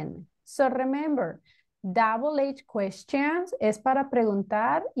 ¿Quién? So remember, double H questions es para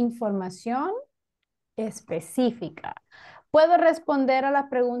preguntar información específica. ¿Puedo responder a la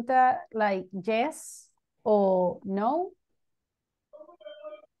pregunta like yes o no?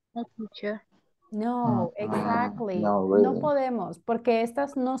 No, teacher. No, exactly. No, No really. podemos porque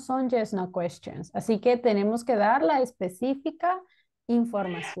estas no son yes, no questions. Así que tenemos que dar la específica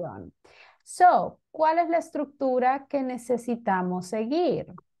información. So, ¿cuál es la estructura que necesitamos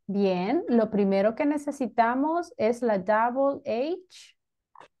seguir? Bien, lo primero que necesitamos es la double H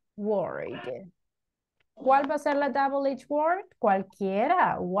word. ¿Cuál va a ser la double H word?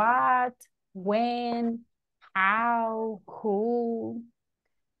 Cualquiera. What, when, how, who.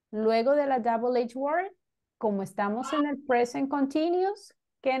 Luego de la double H word, como estamos en el present continuous,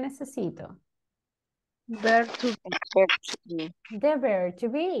 ¿qué necesito? Verb to The verb to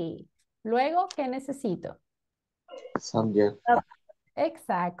be. Luego, ¿qué necesito? Subject.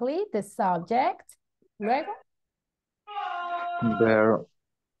 Exactly, the subject. Luego, Verb.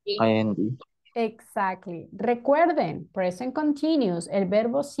 be. ING. exactly. Recuerden, present continuous, el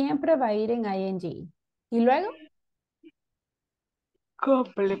verbo siempre va a ir en ing. Y luego,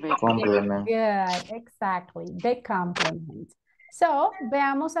 Complement. good, exactly, the complement. So,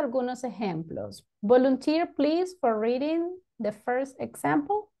 veamos algunos ejemplos. Volunteer, please, for reading the first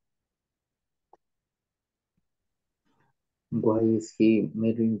example. Why is he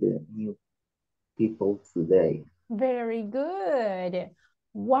meeting the new people today? Very good.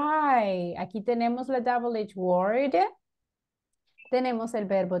 Why? Aquí tenemos la double H word. Tenemos el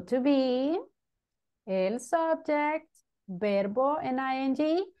verbo to be, el subject, verbo en ing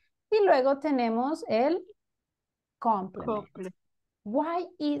y luego tenemos el complement. Why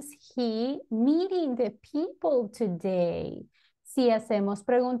is he meeting the people today? Si hacemos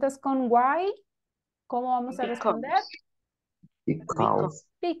preguntas con why, ¿cómo vamos a responder? Because.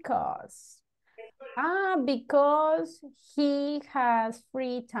 Because. Ah, because he has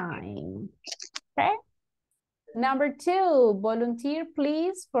free time. Okay. Number 2, volunteer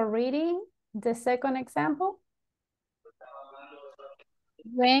please for reading the second example.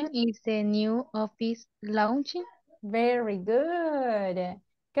 When is the new office launching? Very good.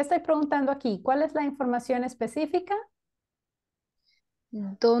 ¿Qué estoy preguntando aquí? ¿Cuál es la información específica?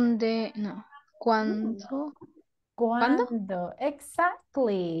 ¿Dónde? No. ¿Cuándo? ¿Cuándo? ¿Cuándo?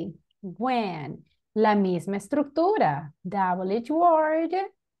 Exactly. When. La misma estructura. Double H word,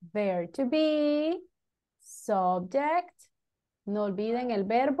 verb to be, subject. No olviden el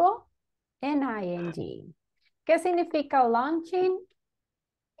verbo en ing. ¿Qué significa launching?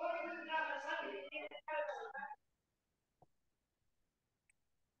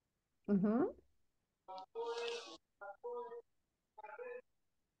 Ujú.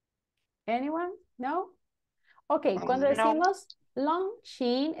 Anyone? No? Ok, cuando decimos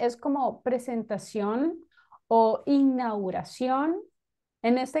launching es como presentación o inauguración.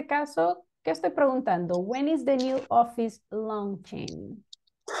 En este caso, ¿qué estoy preguntando? When is the new office launching?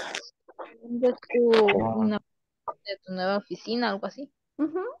 De de tu nueva oficina, algo así.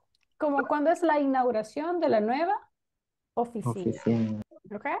 Ujú. Como cuando es la inauguración de la nueva oficina. Oficina.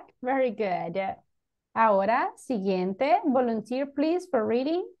 Ok, very good. Ahora, siguiente. Volunteer, please, for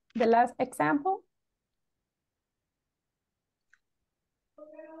reading the last example.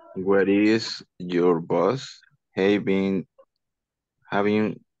 Where is your boss having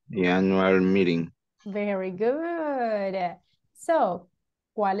the annual meeting? Very good. So,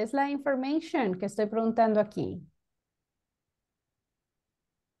 ¿cuál es la information que estoy preguntando aquí?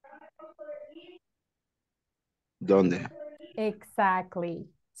 ¿Dónde? Exactly.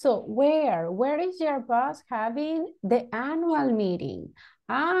 So, where is your boss having the annual meeting?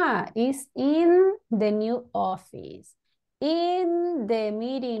 Ah, it's in the new office, in the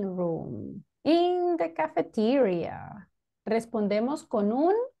meeting room, in the cafeteria. Respondemos con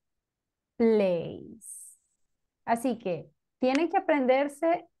un place. Así que tienen que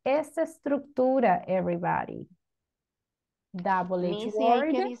aprenderse esta estructura, everybody. Double H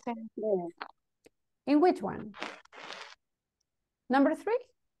word. In which one? Number 3?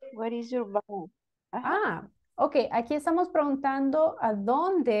 What is your boss? Ah, Ok, aquí estamos preguntando a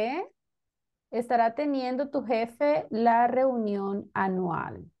dónde estará teniendo tu jefe la reunión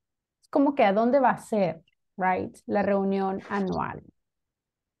anual. Es como que a dónde va a ser, right? La reunión anual.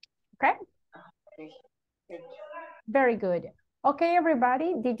 Okay? Okay. Thank you. Very good. Okay,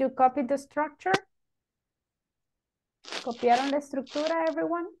 everybody, did you copy the structure? ¿Copiaron la estructura,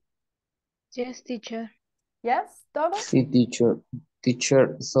 everyone? Yes, teacher. Yes, ¿todo? Sí, teacher.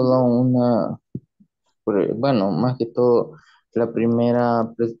 Teacher, solo una, bueno, más que todo, la primera,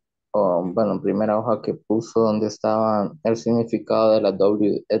 bueno, primera hoja que puso donde estaba el significado de la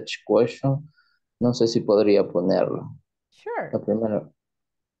WH question, no sé si podría ponerlo. Sure. La primera,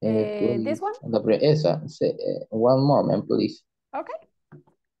 This please. one? Esa, sí, one moment, please. Okay.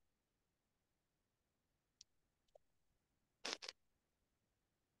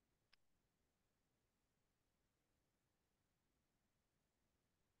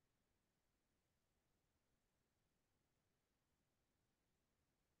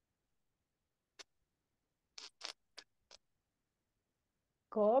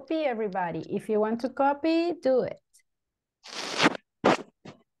 Copy, everybody. If you want to copy, do it.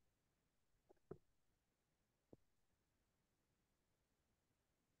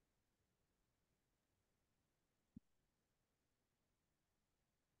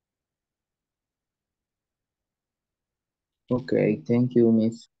 Okay, thank you,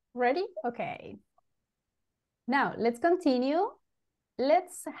 Miss. Ready? Okay. Now, let's continue.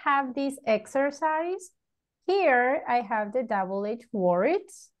 Let's have this exercise. Here, I have the double H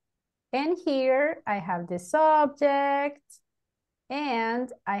words. And here, I have the subject. And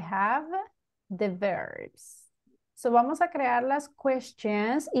I have the verbs. So vamos a crear las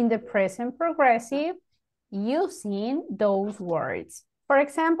questions in the present progressive using those words. For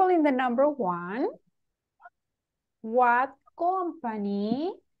example, in the number 1, what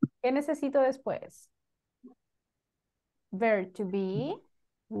company, ¿qué necesito después? Verb to be.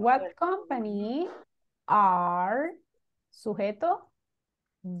 What company are, sujeto,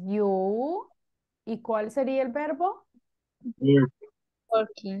 you, ¿y cuál sería el verbo?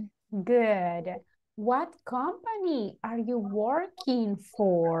 Working. Good. What company are you working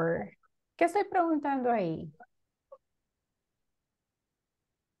for? ¿Qué estoy preguntando ahí?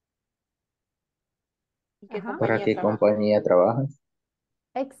 ¿En qué Ajá. ¿Para compañía qué trabaja? compañía trabajas?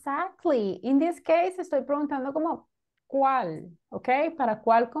 Exactly. In this case, estoy preguntando como, ¿cuál? ¿Ok? ¿Para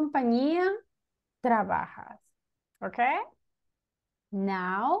cuál compañía trabajas? ¿Ok?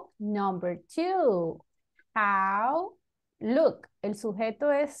 Now, number 2. How? Look, el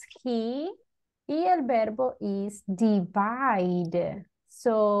sujeto es he y el verbo is divide.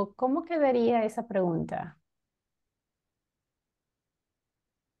 So, ¿cómo quedaría esa pregunta?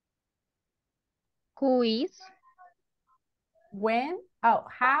 Who is? When? Oh,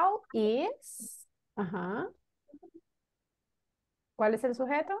 how is? Ajá. ¿Cuál es el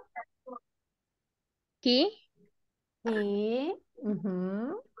sujeto? He? He.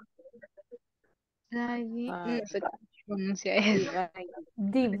 Ujú. Ah, No sé cómo se pronuncia eso.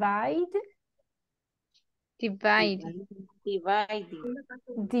 dividing. Divide. Divide. Dividing.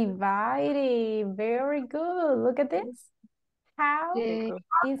 Dividing. Very good. Look at this. How The Eh, group.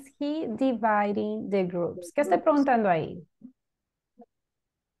 is he dividing the groups? ¿Qué estoy preguntando ahí?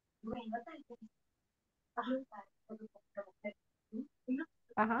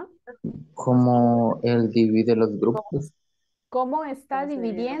 Ajá. ¿Cómo él divide los grupos? ¿Cómo está ¿Cómo se divide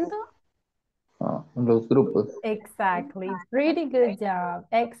los dividiendo? grupos? Ah, los grupos. Exactly. Pretty good job.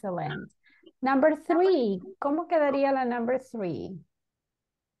 Excellent. Number 3. ¿Cómo quedaría la number 3?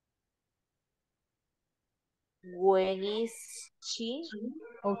 When is she?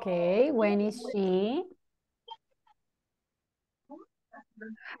 Okay. When is she?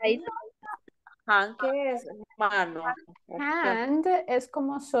 Hide. Hand, ¿qué es? Mano. Hand es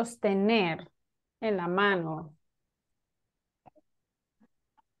como sostener en la mano.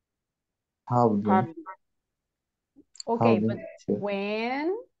 Holding. Hand. Okay, but Holding. Sí.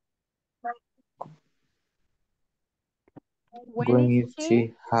 when When is is she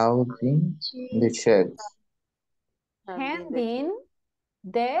she holding the checks? handing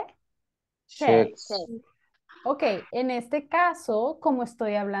the Checks. checks? Ok, en este caso, como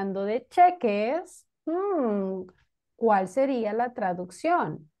estoy hablando de cheques, ¿cuál sería la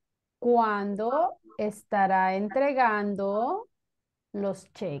traducción? ¿Cuándo estará entregando los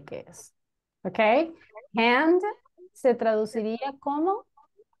cheques? ¿Ok? Hand se traduciría como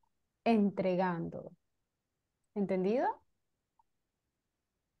entregando. ¿Entendido?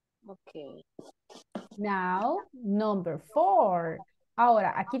 Ok. Now, number 4.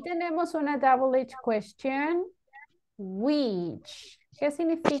 Ahora, aquí tenemos una double H question. Which. ¿Qué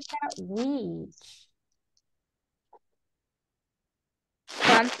significa which?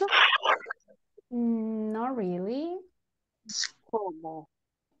 ¿Cuánto? Not really. ¿Cómo?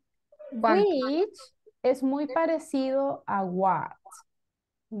 ¿Cuánto? Which es muy parecido a what.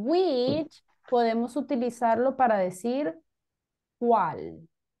 Which podemos utilizarlo para decir cuál.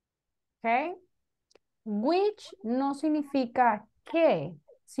 ¿Ok? Which no significa qué,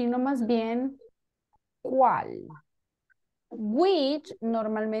 sino más bien cuál. Which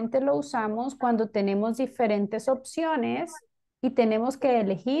normalmente lo usamos cuando tenemos diferentes opciones y tenemos que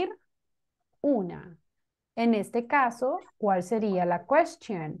elegir una. En este caso, ¿cuál sería la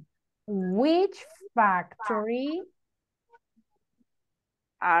question? Which factory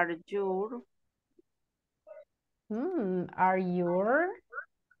Are your are your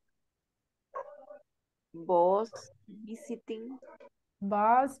boss visiting?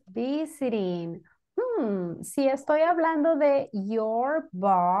 boss visiting? Si estoy hablando de your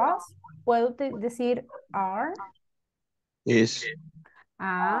boss, ¿puedo decir are? Is.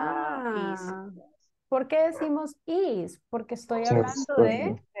 Is ¿Por qué decimos is? Porque estoy Ser hablando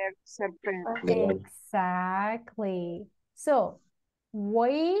de... presente. Exactly. So,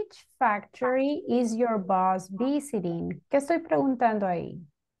 which factory is your boss visiting? ¿Qué estoy preguntando ahí?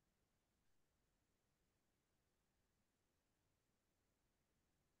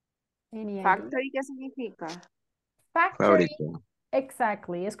 Any idea? Factory, ¿qué significa? Factory, Fábrica.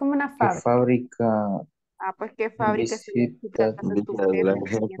 exactly. Es como una ¿Qué fábrica. fábrica Ah, pues qué fábrica está visita visitando tu la jefe el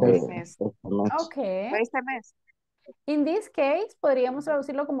siguiente jefe mes. este mes? Ok. Este mes. In this case, podríamos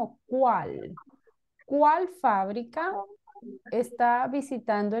traducirlo como ¿cuál? ¿Cuál fábrica está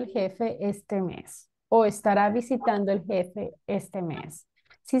visitando el jefe este mes? O estará visitando el jefe este mes.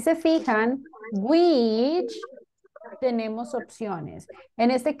 Si se fijan, which tenemos opciones.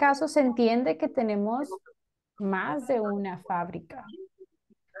 En este caso se entiende que tenemos más de una fábrica.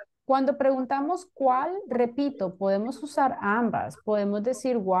 Cuando preguntamos cuál, repito, podemos usar ambas. Podemos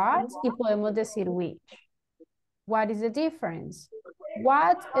decir what y podemos decir which. What is the difference?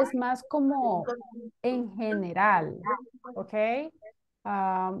 What es más como en general, ¿ok?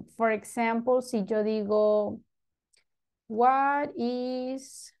 For example, si yo digo, what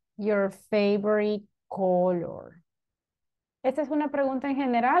is your favorite color? ¿Esta es una pregunta en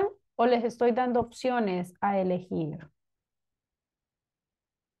general o les estoy dando opciones a elegir?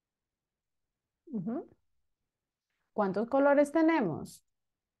 Ujú. ¿Cuántos colores tenemos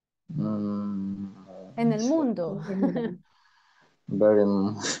en el mundo? Very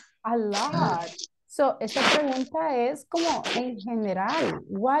much. A lot. So, esta pregunta es como en general.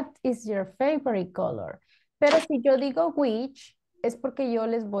 What is your favorite color? Pero si yo digo which, es porque yo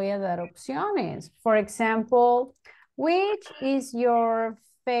les voy a dar opciones. For example, which is your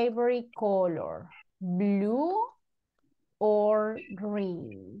favorite color? Blue or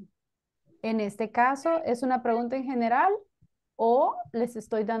green? En este caso, ¿es una pregunta en general o les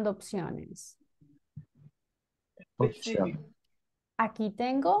estoy dando opciones? Opción. Aquí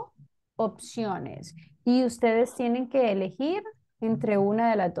tengo opciones y ustedes tienen que elegir entre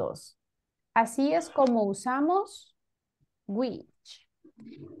una de las dos. Así es como usamos which.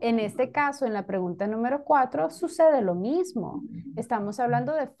 En este caso, en la pregunta número 4, sucede lo mismo. Estamos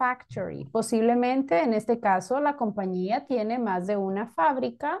hablando de factory. Posiblemente, en este caso, la compañía tiene más de una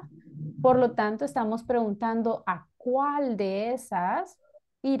fábrica. Por lo tanto, estamos preguntando a cuál de esas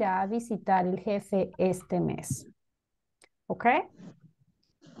irá a visitar el jefe este mes. ¿Ok?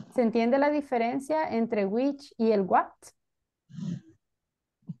 ¿Se entiende la diferencia entre which y el what?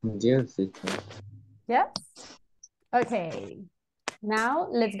 Yes, teacher. Yes? Okay. Now,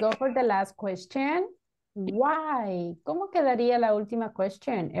 let's go for the last question. Why? ¿Cómo quedaría la última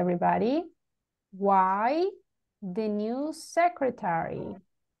question, everybody? Why the new secretary?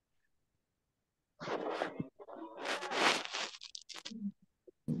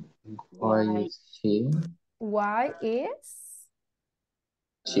 Why is she? Why is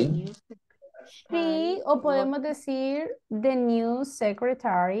She? she, o podemos decir the new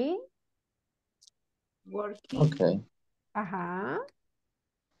secretary? Working. Okay. Ajá.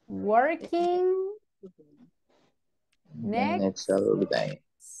 Working Next Saturday.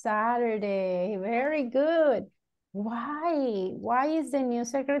 Saturday. Very good. Why? Why is the new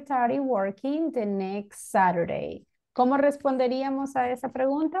secretary working the next Saturday? ¿Cómo responderíamos a esa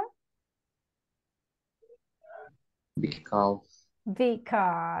pregunta? Because.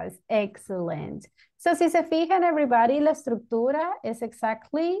 Excellent. So, si se fijan, everybody, la estructura es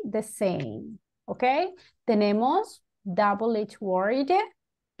exactly the same. ¿Ok? Tenemos double H word,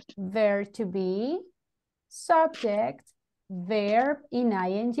 verb to be, subject, verb in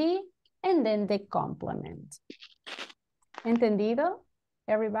ing, and then the complement. ¿Entendido?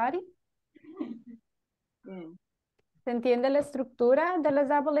 Everybody? ¿Se entiende la estructura de las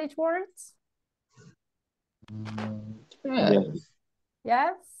double H words? Yes.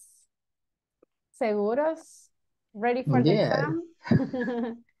 Yes. ¿Seguros? Ready for the Yes.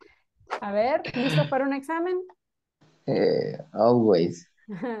 exam? A ver, ¿listo para un examen? Always.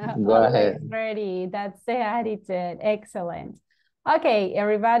 Go Always ahead. ready. That's the attitude. Excellent. Okay,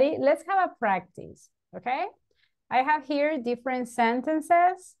 everybody, let's have a practice. Okay? I have here different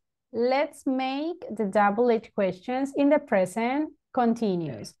sentences. Let's make the double H questions in the present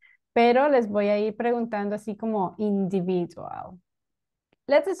continuous. Pero les voy a ir preguntando así como individual.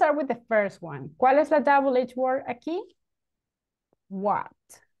 Let's start with the first one. ¿Cuál es la double H word aquí? What.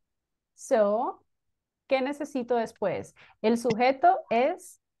 So, ¿qué necesito después? El sujeto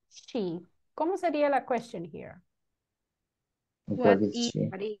es she. ¿Cómo sería la question here? What is she?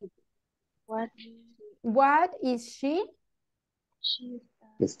 What What is she? she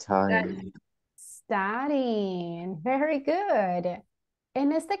Studying. Studying. Very good.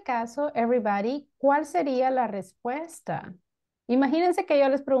 En este caso, everybody, ¿cuál sería la respuesta? Imagínense que yo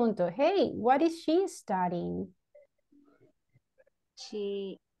les pregunto, hey, what is she studying?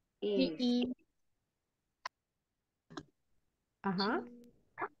 She she is is Ajá.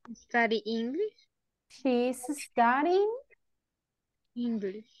 study English. She's studying.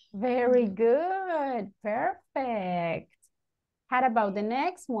 English. Very good. Perfect. How about the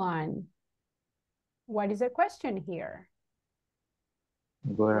next one? What is the question here?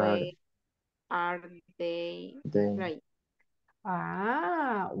 Where are where are they they? flying?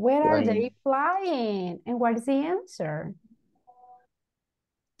 Ah, where are Flying. they flying? And what is the answer?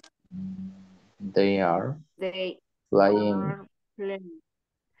 They are They flying. are flying.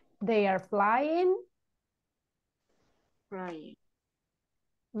 They are flying. Flying.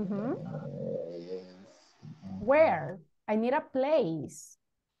 Mhm. Yes. Where? I need a place.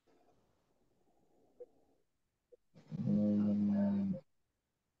 Mm,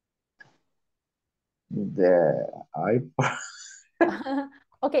 The iPod.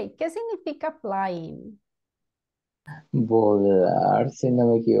 Ok, ¿qué significa flying? Volar, si no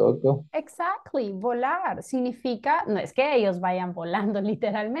me equivoco. Exactly, volar. Significa, no es que ellos vayan volando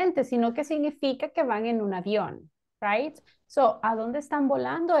literalmente, sino que significa que van en un avión, right? So, ¿a dónde están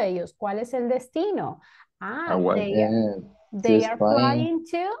volando ellos? ¿Cuál es el destino? Ah, Hawaii. To they are Spain. flying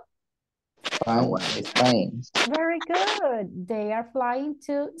to. Spain. Very good. They are flying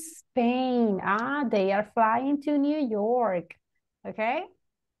to Spain. Ah, they are flying to New York. Okay,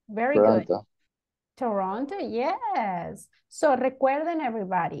 very good. Toronto. Toronto, yes. So recuerden,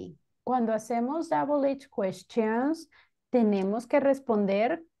 everybody, cuando hacemos double H questions, tenemos que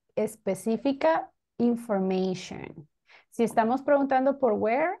responder específica information. Si estamos preguntando por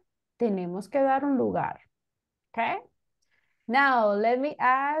where, tenemos que dar un lugar. Okay? Now, let me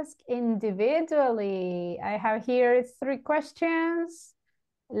ask individually. I have here 3 questions.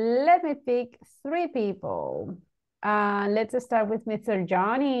 Let me pick 3 people. Let's start with Mr.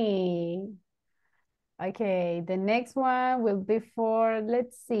 Johnny. Okay, the next one will be for,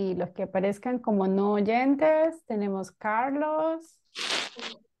 let's see, los que aparezcan como no oyentes. Tenemos Carlos.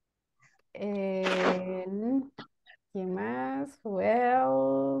 ¿Quién más? Who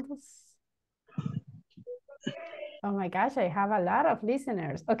else? Oh my gosh, I have a lot of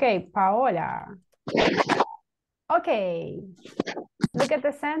listeners. Okay, Paola. Okay, look at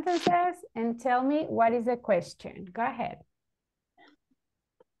the sentences and tell me what is the question. Go ahead.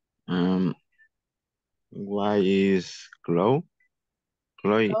 Why is Chloe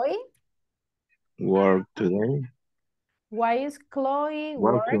Chloe? work today? Why is Chloe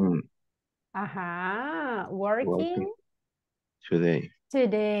Working working today.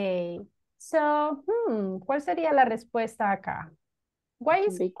 today? So, ¿cuál sería la respuesta acá? Why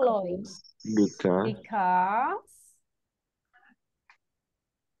is Chloe?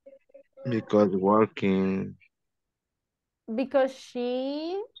 Because working. Because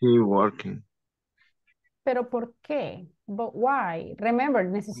she, She working. pero ¿por qué? But why? Remember,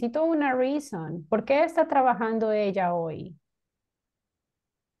 necesito una reason. ¿Por qué está trabajando ella hoy?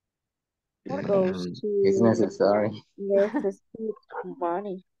 Because It's she necessary. necessitates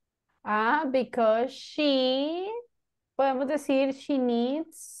money. Because she, podemos decir she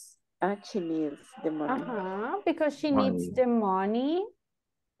needs. She needs the money. Because she needs Money. the money.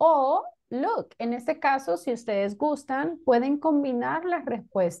 O, look, en este caso, si ustedes gustan, pueden combinar las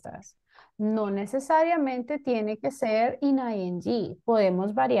respuestas. No necesariamente tiene que ser in ing,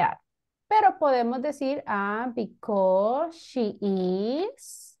 podemos variar. Pero podemos decir, because she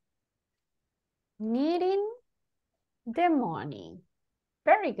is needing the money.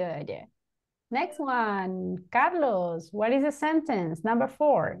 Very good. Next one, Carlos, what is the sentence? Number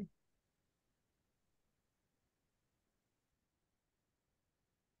 4.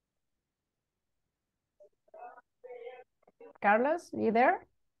 Carlos, you there?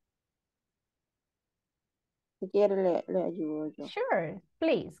 Si quiere le ayudo yo. Sure,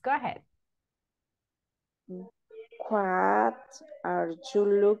 please, go ahead. What are you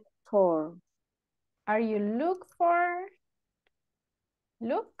look for? Are you look for?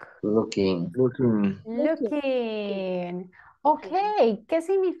 Look. Looking. Looking. Looking. Okay, ¿qué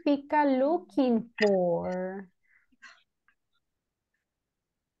significa looking for?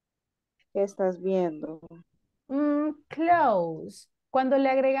 ¿Qué estás viendo? Close. Cuando le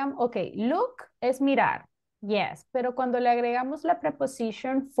agregamos, ok, look es mirar, yes, pero cuando le agregamos la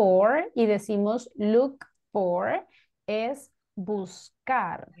preposición for y decimos look for, es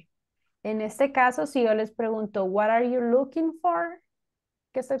buscar. En este caso, si yo les pregunto, what are you looking for?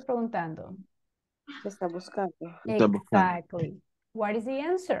 ¿Qué estoy preguntando? ¿Qué está buscando? Está buscando. Exactly. What is the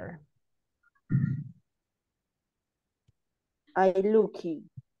answer? I looking.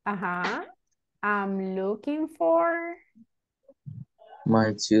 Ajá. I'm looking for.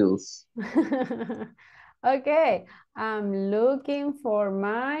 My shoes. Okay. I'm looking for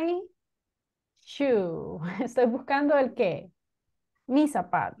my shoe. Estoy buscando el qué? Mi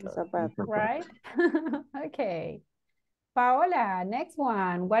zapato. Zapato. Right? Okay. Paola, next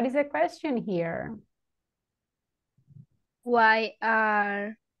one. What is the question here? Why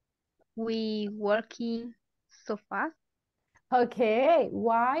are we working so fast? Okay.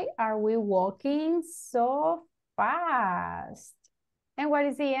 Why are we walking so fast? And what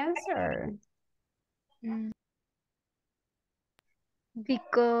is the answer?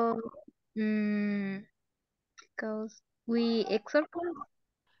 Because, because we exercise.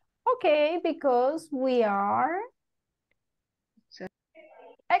 Okay, because we are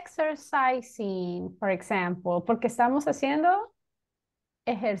exercising, for example, porque estamos haciendo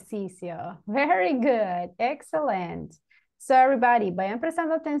ejercicio. Very good, excellent. So everybody, vayan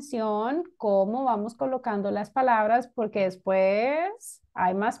prestando atención cómo vamos colocando las palabras porque después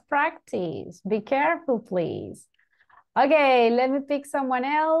hay más practice. Be careful, please. Okay, let me pick someone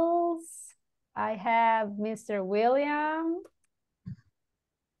else. I have Mr. William.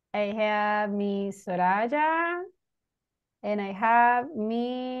 I have Miss Soraya. And I have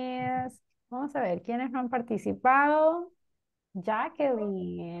Miss, vamos a ver, ¿quiénes no han participado?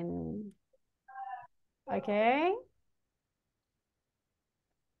 Jacqueline. Okay.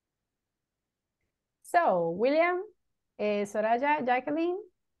 So, William, Soraya, Jacqueline,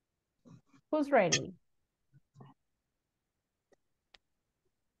 who's ready?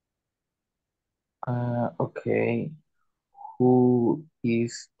 Okay. Who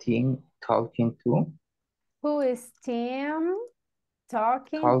is Tim talking to? Who is Tim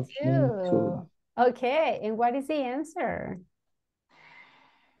talking Talking to? to. Okay, and what is the answer?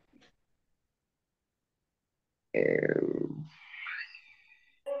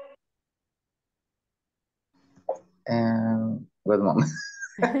 Wait a moment.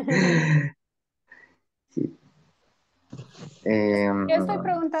 ¿Qué estoy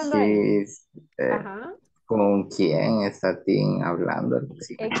preguntando ahí? Ajá. ¿Con quién está Tim hablando? Algo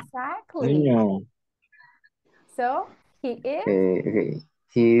así. Exactly. No. So, he is?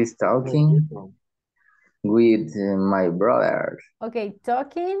 He is talking with my brother. Okay,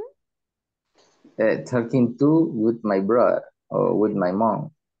 talking. Talking to with my brother or with my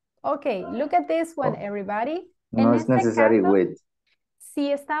mom. Okay, look at this one, Oh. everybody. No En es este necesario caso, with.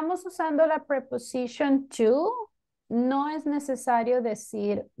 si estamos usando la preposition to, no es necesario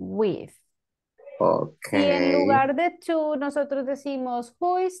decir with. Si en Okay. lugar de to nosotros decimos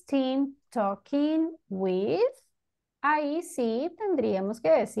who is Tim talking with, ahí sí tendríamos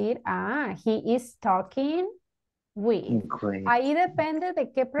que decir, he is talking with. Great. Ahí depende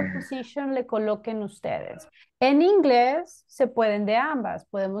de qué preposition le coloquen ustedes. En inglés se pueden de ambas.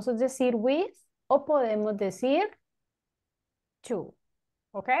 Podemos decir with o podemos decir to.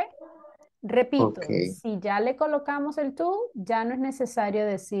 ¿Ok? Repito, Okay. si ya le colocamos el to, ya no es necesario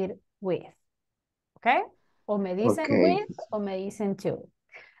decir with. ¿Ok? O me dicen Okay. with o me dicen to.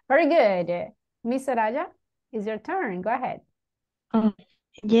 Very good. Miss Soraya, it's your turn. Go ahead.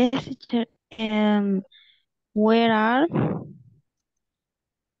 Yes, teacher. Where are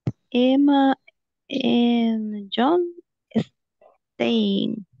Emma and John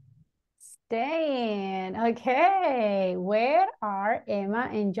staying? Staying. Okay. Where are Emma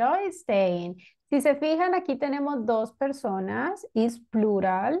and Joy staying? Si se fijan, aquí tenemos dos personas. Es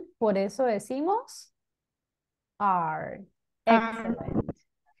plural. Por eso decimos are. Excellent.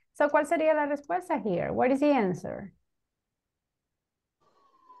 So, ¿cuál sería la respuesta here? What is the answer?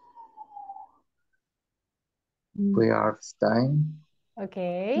 We are staying.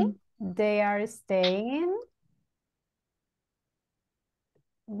 Okay. They are staying.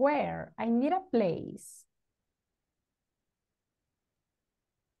 Where? I need a place.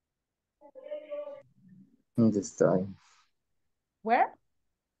 This time. Where?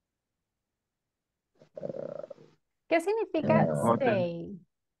 ¿Qué significa Hotel. stay?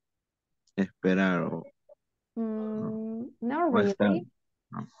 Esperar Not o estar. really.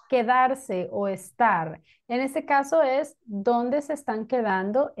 No. Quedarse o estar. En este caso es ¿dónde se están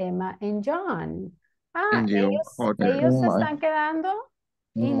quedando Emma y John? In the hotel. Ellos se In my- están quedando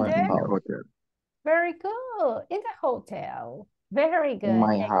In my In the house. hotel. very good, in the hotel. Very good. In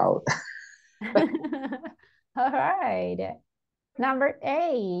my house. All right. Number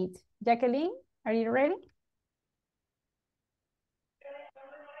 8. Jacqueline, are you ready?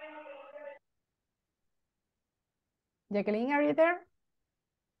 Jacqueline, are you there?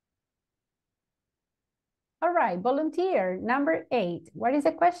 All right, volunteer. Number 8. What is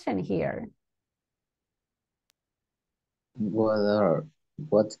the question here? What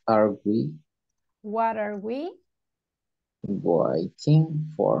are we What are we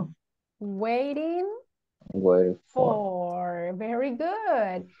waiting for? waiting Waiting for. for? Very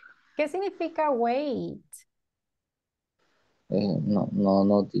good. ¿Qué significa wait?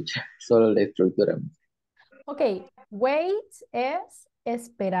 No, teacher. Solo la estructura. Ok, wait es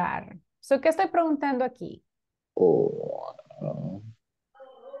esperar. So, ¿qué estoy preguntando aquí? O,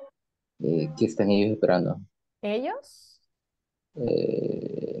 ¿qué están ellos esperando? ¿Ellos?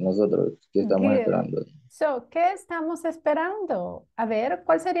 Nosotros, ¿qué estamos Good. esperando? So, ¿qué estamos esperando? A ver,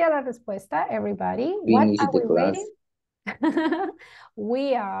 ¿cuál sería la respuesta, everybody? What Finish are the we class. waiting?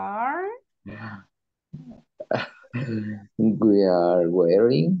 We are We are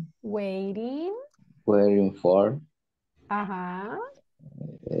waiting. waiting for Ajá.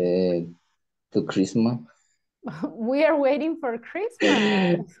 to Christmas. We are waiting for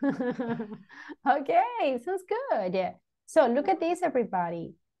Christmas. Okay, sounds good. So, look at this,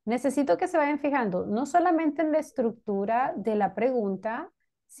 everybody. Necesito que se vayan fijando, no solamente en la estructura de la pregunta,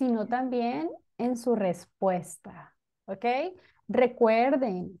 sino también en su respuesta. ¿Ok?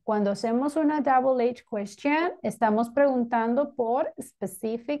 Recuerden, cuando hacemos una double H question, estamos preguntando por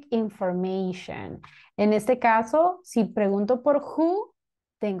specific information. En este caso, si pregunto por who,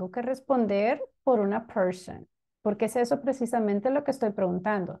 tengo que responder por una person, porque es eso precisamente lo que estoy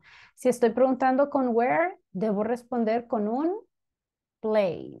preguntando. Si estoy preguntando con where, debo responder con un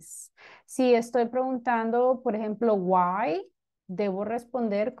place. Si estoy preguntando, por ejemplo, why, debo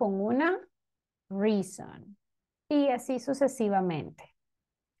responder con una reason. Y así sucesivamente.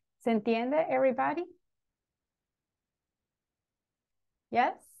 ¿Se entiende, everybody?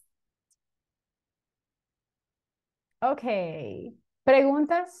 Yes? Okay.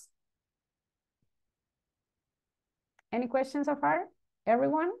 ¿Preguntas? Any questions so far?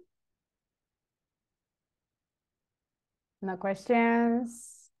 Everyone? No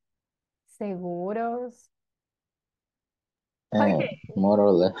questions? ¿Seguros? Okay. More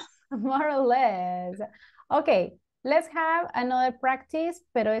or less. More or less. Okay, let's have another practice,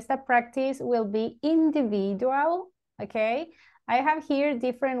 pero esta practice will be individual, okay? I have here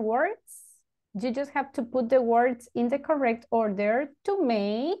different words. You just have to put the words in the correct order to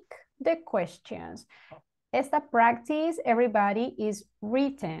make the questions. Esta practice, everybody, is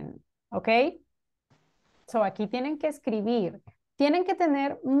written, okay? So aquí tienen que escribir. Tienen que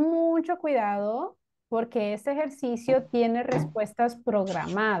tener mucho cuidado porque este ejercicio tiene respuestas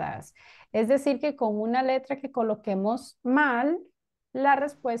programadas. Es decir, que con una letra que coloquemos mal, la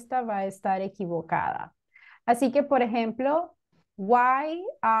respuesta va a estar equivocada. Así que, por ejemplo, why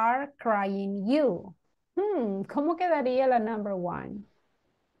are crying you? ¿Cómo quedaría la number 1?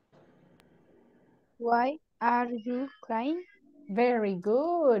 Why are you crying? Very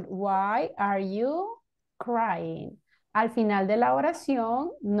good. Why are you crying? Al final de la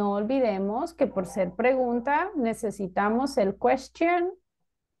oración, no olvidemos que por ser pregunta necesitamos el question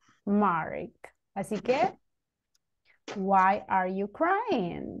mark. Así que, why are you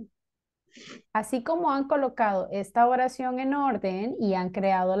crying? Así como han colocado esta oración en orden y han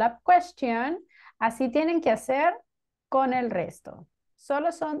creado la question, así tienen que hacer con el resto.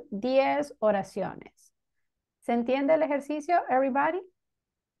 Solo son 10 oraciones. ¿Se entiende el ejercicio, everybody?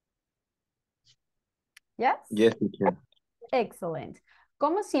 Yes? Yes, teacher. Excellent.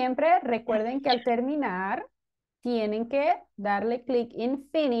 Como siempre, recuerden que al terminar tienen que darle clic en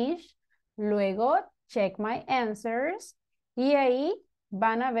Finish, luego Check My Answers y ahí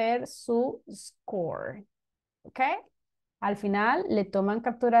van a ver su score. ¿Ok? Al final le toman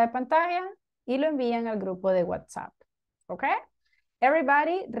captura de pantalla y lo envían al grupo de WhatsApp. ¿Ok?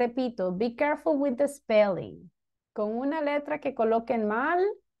 Everybody, repito, be careful with the spelling. Con una letra que coloquen mal,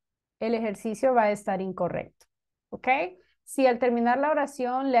 el ejercicio va a estar incorrecto. ¿Ok? Si al terminar la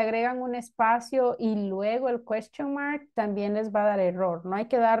oración le agregan un espacio y luego el question mark, también les va a dar error. No hay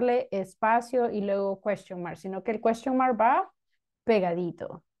que darle espacio y luego question mark, sino que el question mark va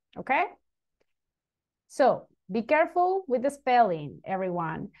pegadito. ¿Ok? So, be careful with the spelling,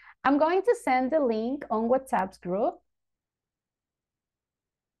 everyone. I'm going to send the link on WhatsApp's group.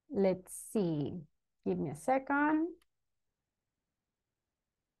 Let's see. Give me a second.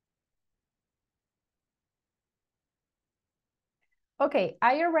 Okay,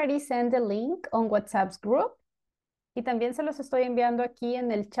 I already sent the link on WhatsApp's group. Y también se los estoy enviando aquí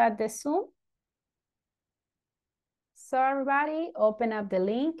en el chat de Zoom. So everybody, open up the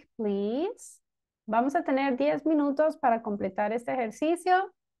link, please. Vamos a tener 10 minutos para completar este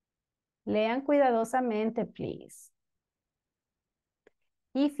ejercicio. Lean cuidadosamente, please.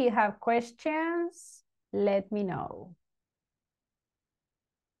 If you have questions, let me know.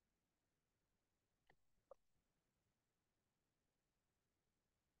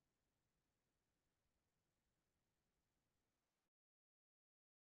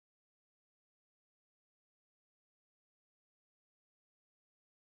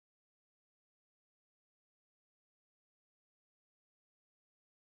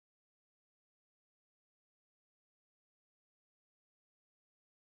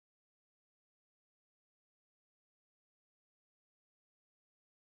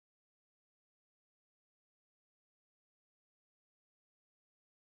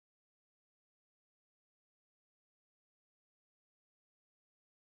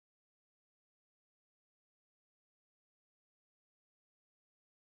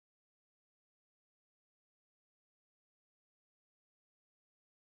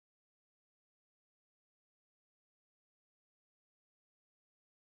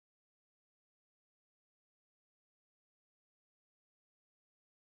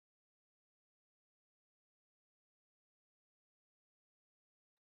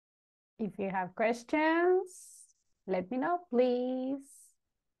 If you have questions, let me know, please.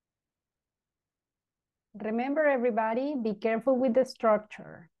 Remember, everybody, be careful with the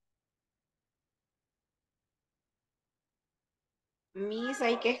structure. Miss,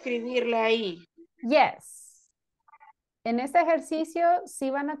 hay que escribirla ahí. Yes. En este ejercicio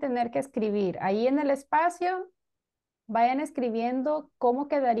sí van a tener que escribir. Ahí en el espacio, vayan escribiendo cómo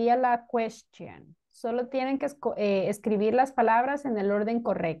quedaría la question. Solo tienen que escribir las palabras en el orden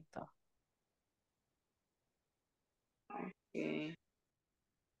correcto. Okay.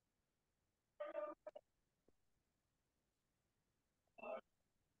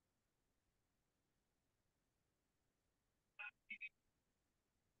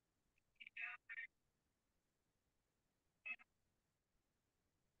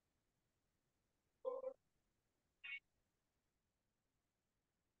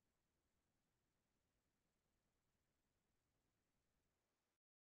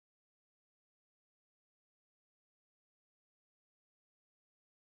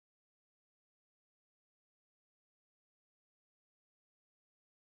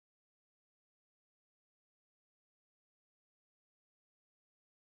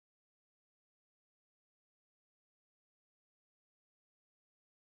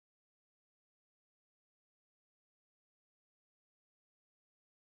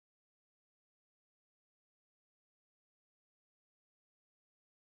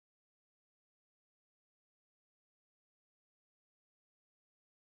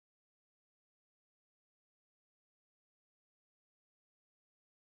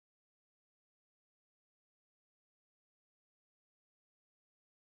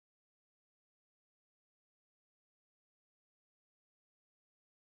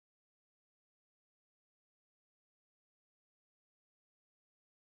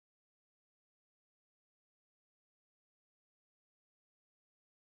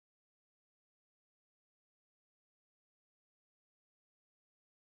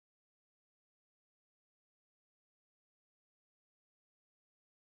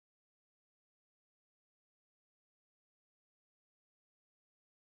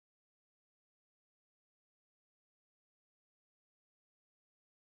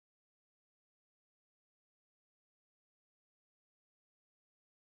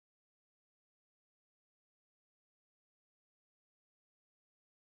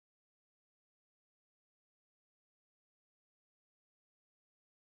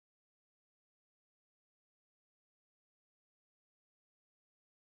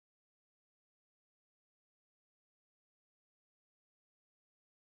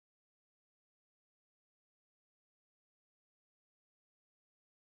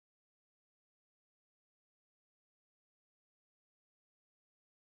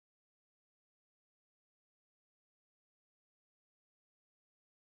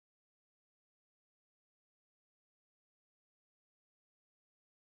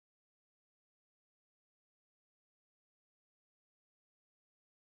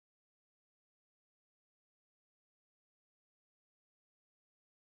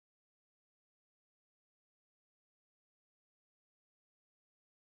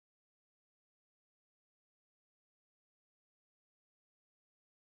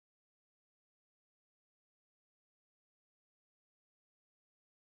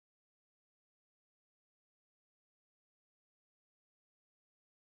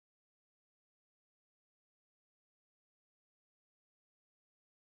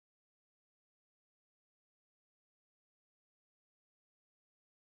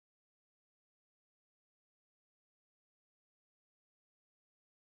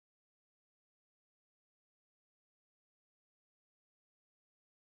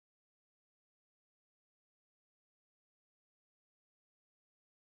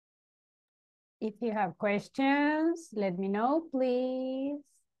 If you have questions, let me know, please.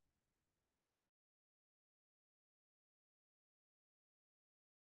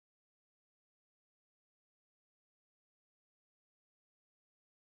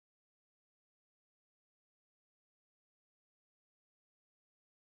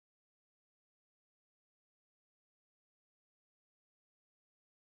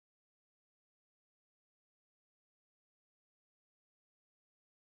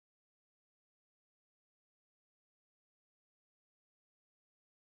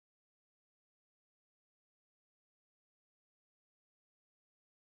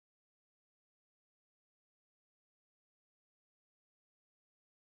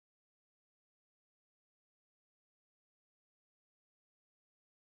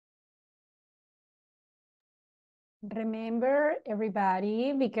 Remember,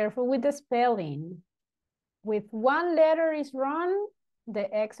 everybody, be careful with the spelling. With one letter is wrong,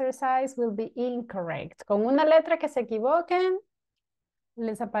 the exercise will be incorrect. Con una letra que se equivoquen,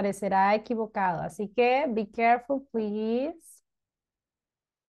 les aparecerá equivocado. Así que, be careful, please.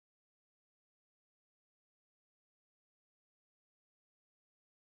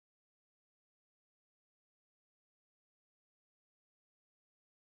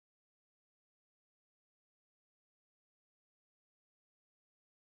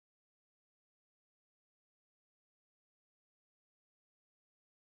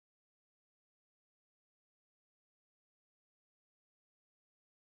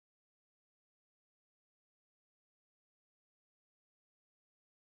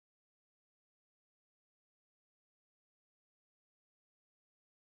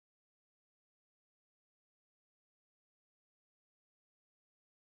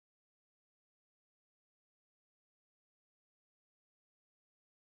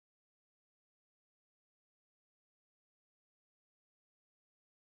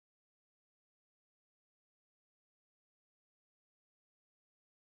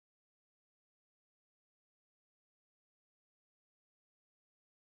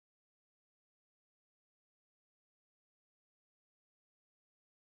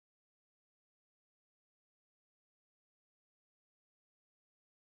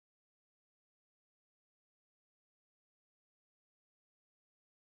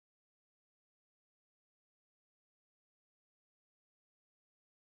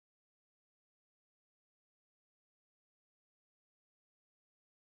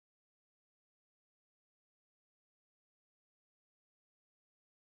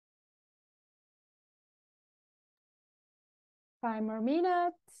 Five more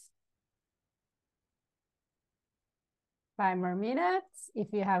minutes. 5 more minutes.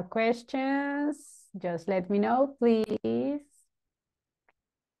 If you have questions, just let me know, please.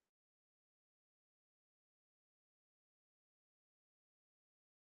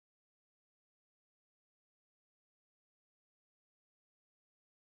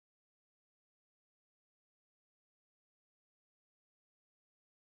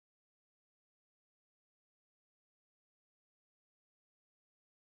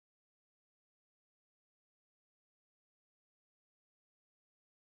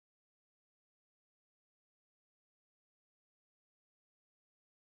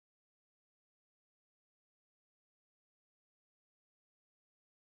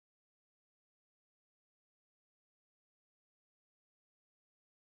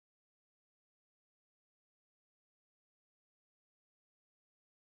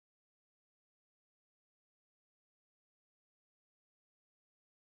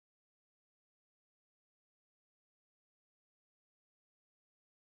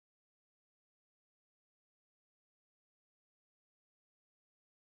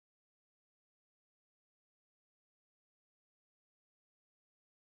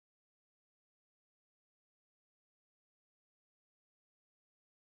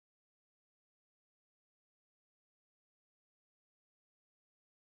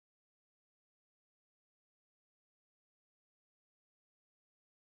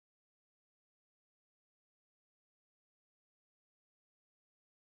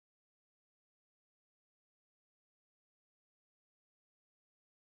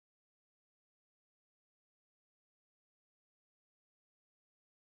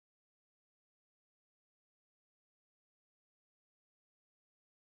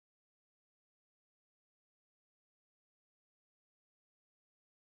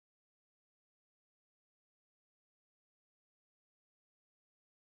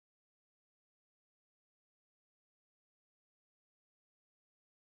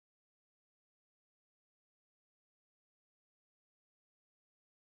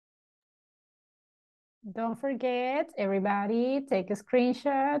 Don't forget, everybody, take a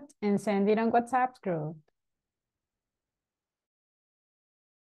screenshot and send it on WhatsApp group.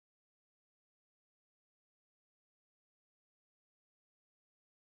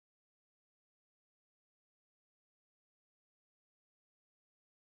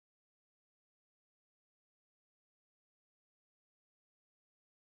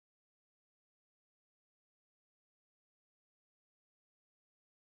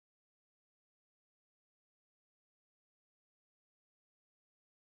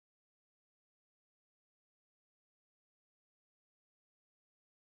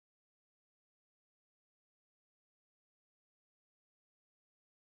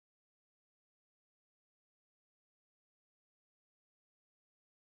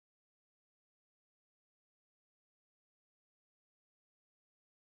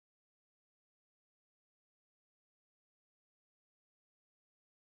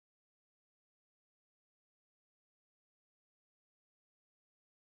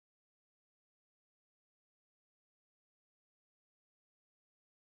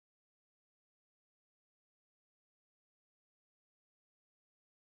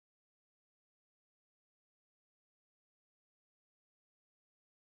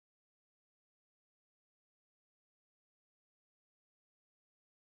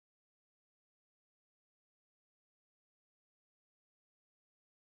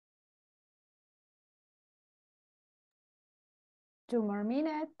 Two more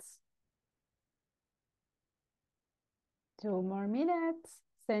minutes. 2 more minutes.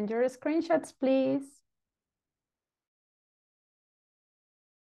 Send your screenshots, please.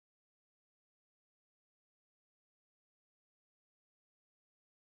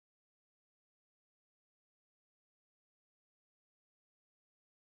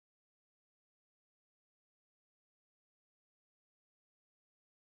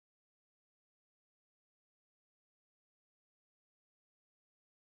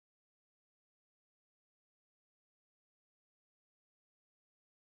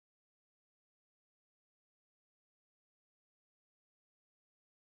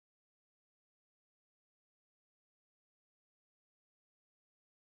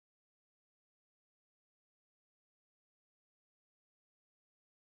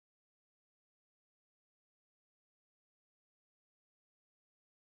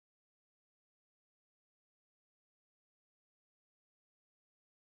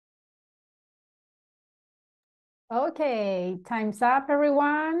 Okay, time's up,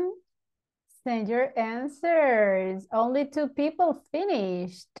 everyone. Send your answers. Only 2 people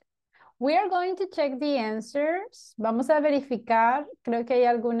finished. We are going to check the answers. Vamos a verificar. Creo que hay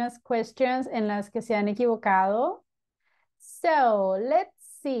algunas questions en las que se han equivocado. So, let's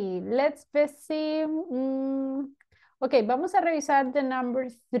see. Let's see. Ok, vamos a revisar the number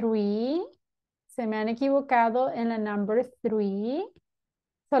 3. Se me han equivocado en la number 3.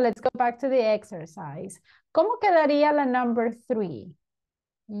 So, let's go back to the exercise. ¿Cómo quedaría la number 3?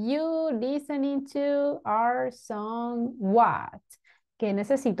 You listening to our song, what? ¿Qué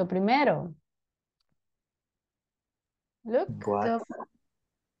necesito primero? Look. What?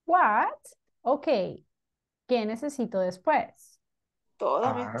 What? Ok. ¿Qué necesito después?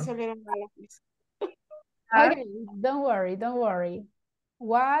 Todas me Are salieron malas. Okay, don't worry, don't worry.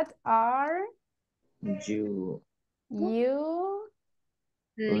 What are you you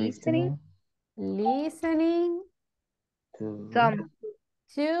Listening. listening to Some.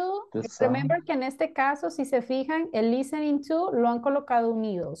 to? to Remember some que en este caso, si se fijan, el listening to lo han colocado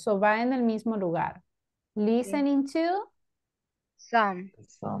unido, so va en el mismo lugar. Listening to. Some.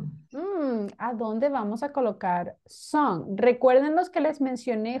 some ¿A dónde vamos a colocar song? Recuerden los que les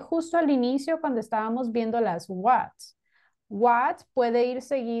mencioné justo al inicio cuando estábamos viendo las what. What puede ir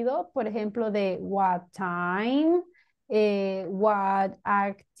seguido, por ejemplo, de what time, what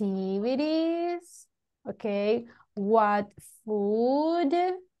activities, ok, what food.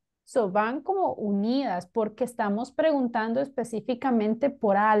 So van como unidas porque estamos preguntando específicamente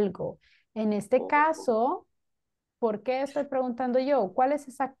por algo. En este caso, ¿por qué estoy preguntando yo? ¿Cuál es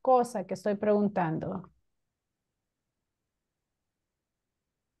esa cosa que estoy preguntando?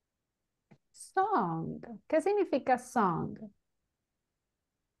 Song. ¿Qué significa song?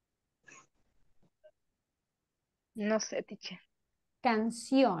 No sé, teacher.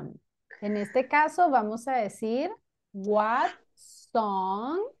 Canción. En este caso vamos a decir, what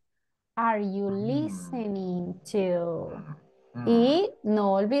song are you listening to? Y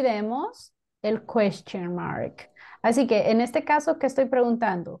no olvidemos el question mark. Así que en este caso, ¿qué estoy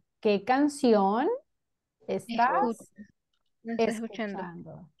preguntando? ¿Qué canción estás No estoy escuchando.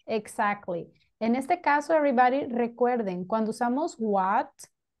 escuchando? Exactly. En este caso, everybody, recuerden, cuando usamos what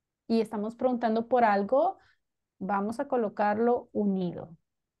y estamos preguntando por algo, vamos a colocarlo unido.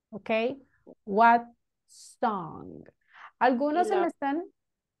 ¿Ok? What song? Algunos se me están...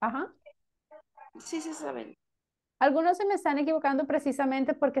 Ajá. Sí, se saben. Algunos se me están equivocando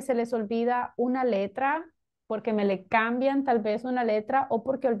precisamente porque se les olvida una letra, porque me le cambian tal vez una letra o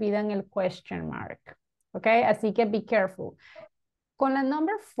porque olvidan el question mark. ¿Ok? Así que be careful. Con la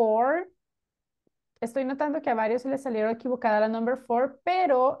number 4, estoy notando que a varios se les salieron equivocada la number 4,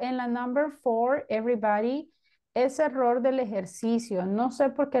 pero en la number 4, everybody, es error del ejercicio. No sé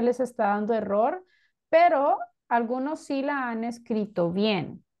por qué les está dando error, pero algunos sí la han escrito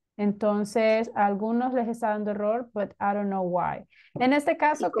bien. Entonces, a algunos les está dando error, but I don't know why. En este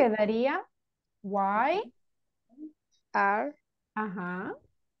caso quedaría why. Are. Ajá.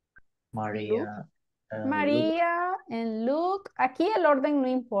 María. María en look. Aquí el orden no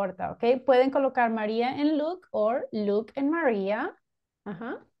importa, ¿ok? Pueden colocar María en look o look en María.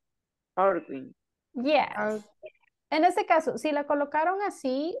 Ajá. Ordering. Yes. Are. En este caso, si la colocaron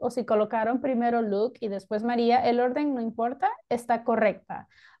así o si colocaron primero look y después María, el orden no importa, está correcta.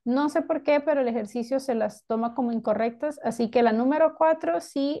 No sé por qué, pero el ejercicio se las toma como incorrectas, así que la número 4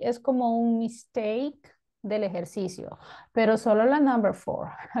 sí es como un mistake del ejercicio, pero solo la number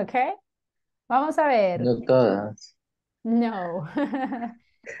 4, ¿ok? Vamos a ver. No todas. No.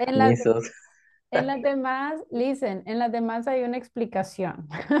 En las, Misos. en las demás, listen, en las demás hay una explicación.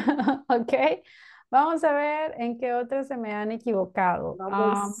 ¿Ok? Vamos a ver en qué otras se me han equivocado.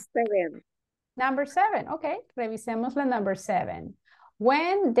 Number 7. Number 7, ok. Revisemos la number 7.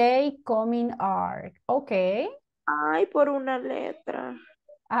 When they coming are. Ok. Ay, por una letra.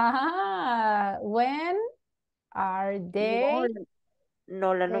 Ah, when are they?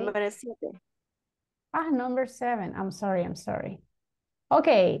 No, la Ok. número 7. Ah, number 7. I'm sorry, I'm sorry. Ok.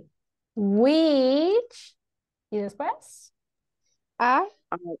 Which. ¿Y después? Are.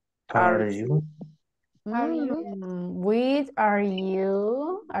 Are you Are you Which are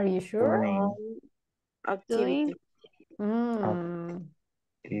you? Are you sure? doing Activity. Mm.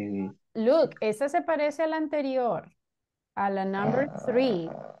 activity? Look, esa se parece a la anterior, a la number 3.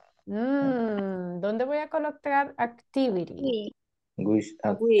 ¿Dónde voy a colocar activity? we? Which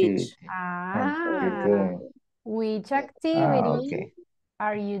activity Which. are you Ah, doing? which Ah, activity okay.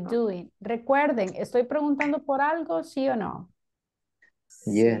 are you doing? Recuerden, estoy preguntando por algo, ¿sí o no?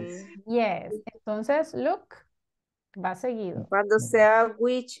 Yes. Sí. Yes. Entonces, look, va seguido. Cuando sea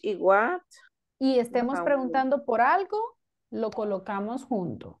which y what. Y estemos Ajá, preguntando por algo, lo colocamos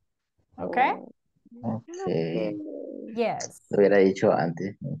junto. ¿Ok? oh, Okay. Yes. Lo hubiera dicho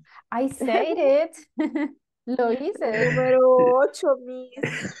antes. I said it. Lo hice. Número 8,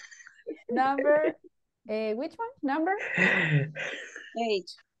 Miss. Number, which one? Number?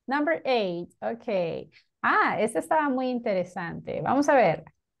 8. Number 8. Ok. Ah, este estaba muy interesante. Vamos a ver.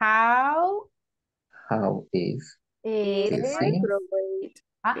 How How is is... Is Casey? microwave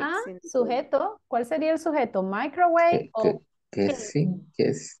fixing the food? Sujeto. ¿Cuál sería el sujeto? Microwave o Casey?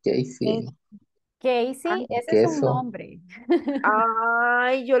 Casey? Casey. Ese es un Queso. nombre.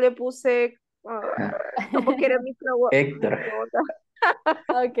 Ay, yo le puse como que era Héctor. microondas.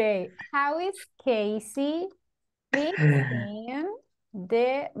 Ok. How is Casey fixing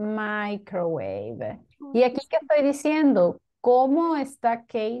the microwave? Y aquí que estoy diciendo, ¿cómo está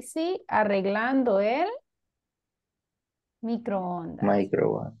Casey arreglando el microondas?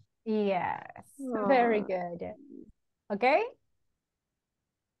 Microwave. Yes, very good. Okay,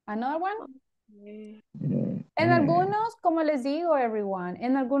 another one. En algunos, como les digo, everyone,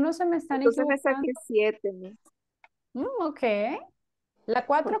 en algunos se me están Entonces me equivocando. saqué 7, Miss. Ok. La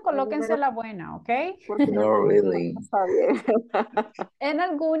 4, Porque mi colóquense número, la buena, ¿ok? porque mi No número no really. está bien. En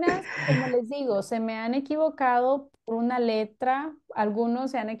algunas, como les digo, se me han equivocado por una letra.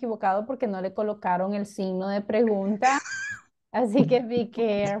 Algunos se han equivocado porque no le colocaron el signo de pregunta. Así que be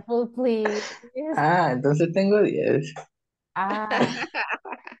careful, please. Ah, entonces tengo 10. Ah,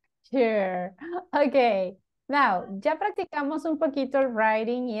 sure. Ok. Now, ya practicamos un poquito el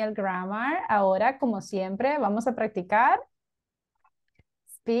writing y el grammar. Ahora, como siempre, vamos a practicar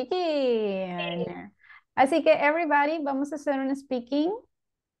speaking. Así que, everybody, vamos a hacer un speaking.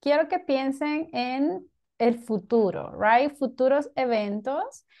 Quiero que piensen en el futuro, right? Futuros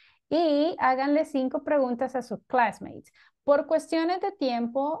eventos y háganle 5 preguntas a sus classmates. Por cuestiones de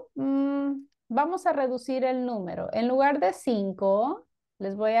tiempo, vamos a reducir el número. En lugar de 5,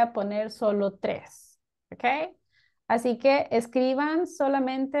 les voy a poner solo 3, ¿ok? Así que escriban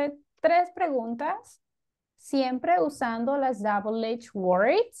solamente 3 preguntas, siempre usando las double H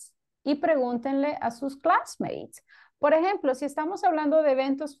words y pregúntenle a sus classmates. Por ejemplo, si estamos hablando de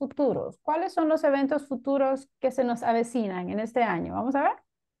eventos futuros, ¿cuáles son los eventos futuros que se nos avecinan en este año? Vamos a ver.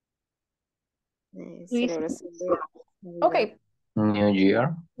 Celebración de Navidad, Okay, New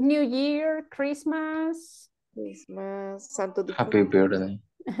Year. New Year, Christmas, Christmas, Santo de Happy Cumpleaños.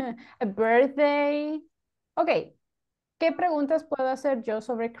 birthday. a birthday. Ok, ¿qué preguntas puedo hacer yo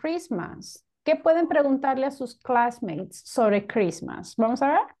sobre Christmas? ¿Qué pueden preguntarle a sus classmates sobre Christmas? Vamos a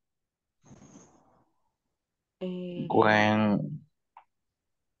ver. When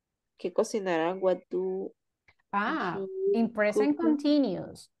 ¿Qué cocinarán? What do Ah, you in present cooking?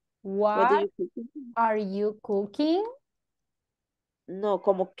 continuous. What do What you cooking? are you cooking? No,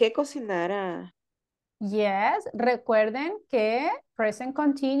 como qué cocinará. Yes, recuerden que present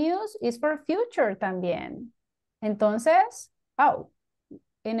continuous is for future también. Entonces,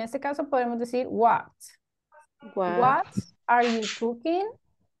 en este caso podemos decir what. What are you cooking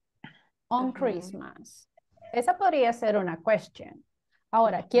on Christmas? Esa podría ser una question.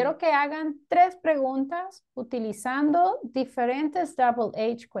 Ahora, quiero que hagan 3 preguntas utilizando diferentes double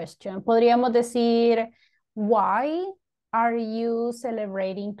H question. Podríamos decir, why are you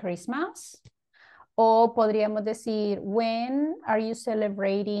celebrating Christmas? O podríamos decir, when are you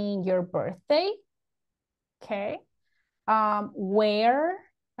celebrating your birthday? Okay. Where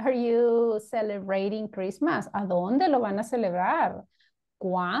are you celebrating Christmas? ¿A dónde lo van a celebrar?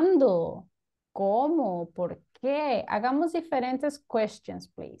 ¿Cuándo? ¿Cómo? ¿Por qué? Hagamos diferentes questions,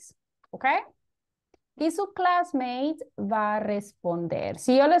 please. ¿Ok? Y su classmate va a responder.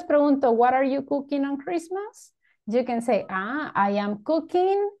 Si yo les pregunto, what are you cooking on Christmas? You can say, I am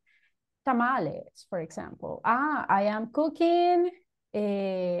cooking tamales, for example. I am cooking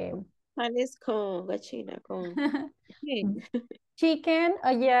Panes con gallina, con chicken,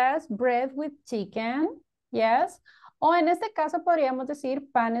 yes, bread with chicken, yes. O en este caso podríamos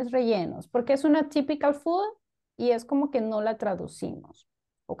decir panes rellenos, porque es una typical food y es como que no la traducimos,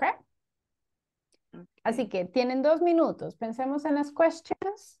 ¿ok? Así que tienen 2 minutos. Pensemos en las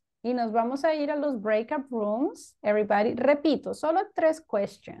questions y nos vamos a ir a los breakout rooms. Everybody, repito, solo 3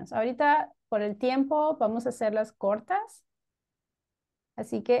 questions. Ahorita, por el tiempo, vamos a hacerlas cortas.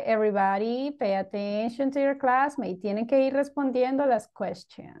 Así que, everybody, pay attention to your classmate. Tienen que ir respondiendo las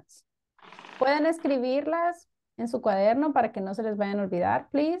questions. Pueden escribirlas en su cuaderno para que no se les vayan a olvidar,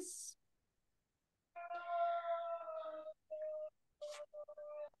 please.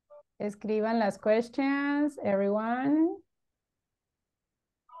 Escriban las questions, everyone.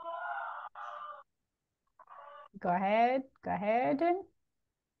 Go ahead, go ahead.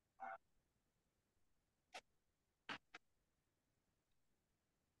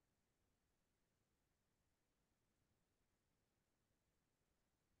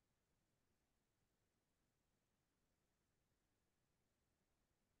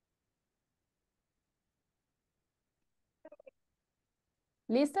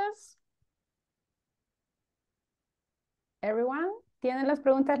 ¿Listos? Everyone, ¿tienen las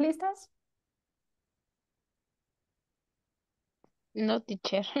preguntas listas? No,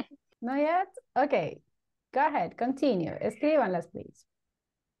 teacher. Not yet? Okay. Go ahead, continue. Escríbanlas, please.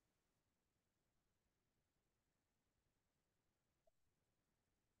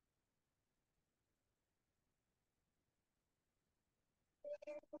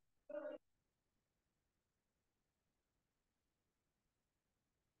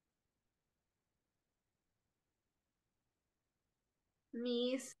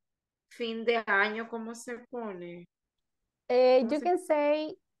 mis fin de año, ¿cómo se pone? You can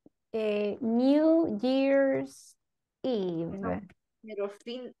say New Year's Eve. Pero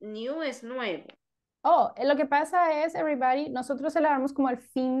fin, new es nuevo. Oh, lo que pasa es, everybody, nosotros celebramos como el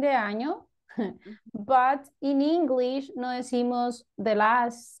fin de año, but in English no decimos the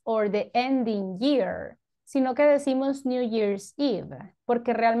last or the ending year, sino que decimos New Year's Eve,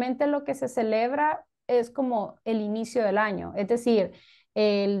 porque realmente lo que se celebra es como el inicio del año, es decir,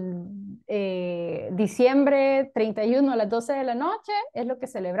 el diciembre 31 a las 12 de la noche es lo que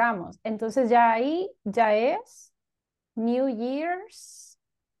celebramos. Entonces ya ahí ya es New Year's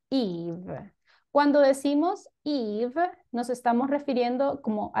Eve. Cuando decimos Eve, nos estamos refiriendo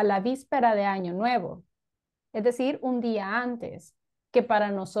como a la víspera de Año Nuevo, es decir, un día antes, que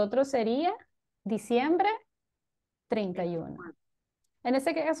para nosotros sería diciembre 31. En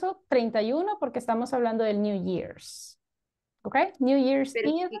este caso, 31 porque estamos hablando del New Year's. ¿Ok? New Year's Pero,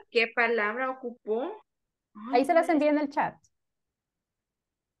 Eve. ¿y qué palabra ocupó? Ahí se las envié en el chat.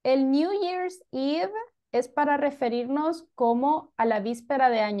 El New Year's Eve es para referirnos como a la víspera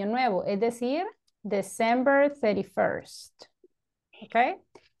de Año Nuevo, es decir, December 31st. ¿Ok?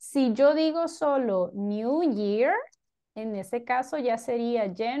 Si yo digo solo New Year, en ese caso ya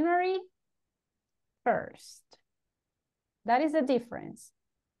sería January 1st. That is the difference.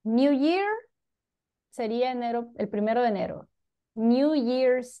 New Year sería enero, el 1 de enero. New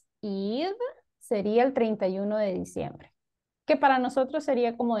Year's Eve sería el 31 de diciembre, que para nosotros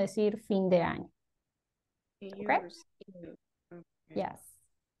sería como decir fin de año. Okay? Yes.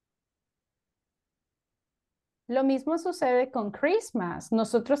 Lo mismo sucede con Christmas.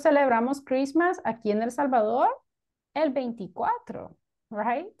 Nosotros celebramos Christmas aquí en El Salvador el 24,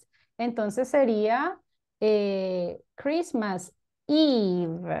 right? Entonces sería Christmas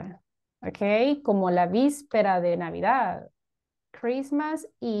Eve, ¿ok? Como la víspera de Navidad. Christmas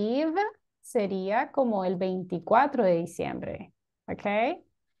Eve sería como el 24 de diciembre, ¿ok?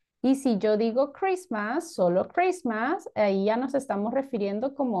 Y si yo digo Christmas, solo Christmas, ahí ya nos estamos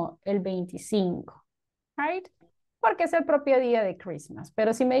refiriendo como el 25, right? Porque es el propio día de Christmas.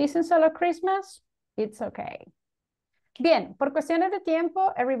 Pero si me dicen solo Christmas, it's okay. Bien, por cuestiones de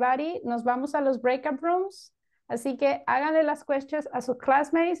tiempo, everybody, nos vamos a los breakout rooms. Así que háganle las questions a sus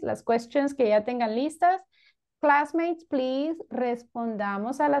classmates, las questions que ya tengan listas. Classmates, please,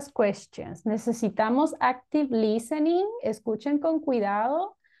 respondamos a las questions. Necesitamos active listening. Escuchen con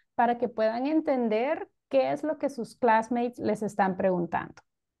cuidado para que puedan entender qué es lo que sus classmates les están preguntando.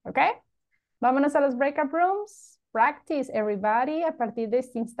 ¿Ok? Vámonos a los breakout rooms. Practice, everybody. A partir de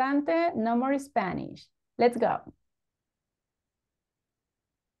este instante, no more Spanish. Let's go.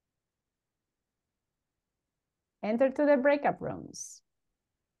 Enter to the breakout rooms.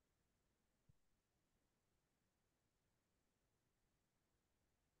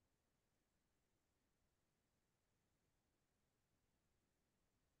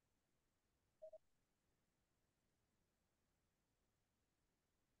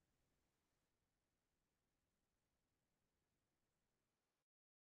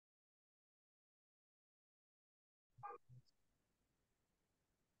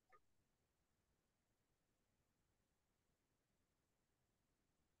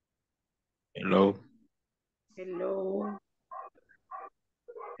 Hello. Hello.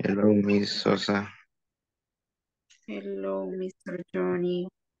 Hello, Miss Sosa. Hello, Mr. Johnny.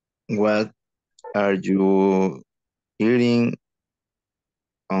 What are you eating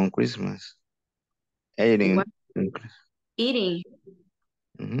on Christmas? Eating What? on Christmas. Eating.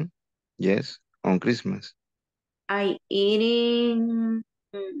 Yes, on Christmas. I eating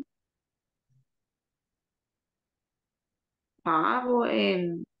pavo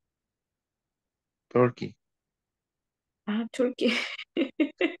and Turkey. turkey.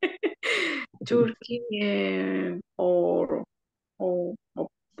 Turkey or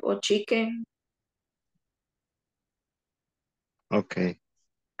chicken. Okay.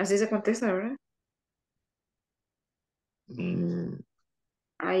 Así se contesta, ¿verdad? Mm,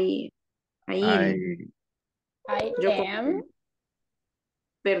 I I eating. I Yo am.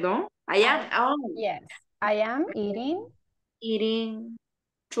 perdón. I am. Yes, I am eating. Eating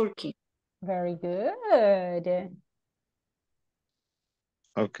turkey. Very good.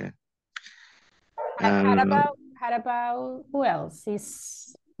 okay. How about who else?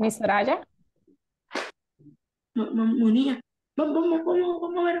 Is Miss Raya? Monía. Vamos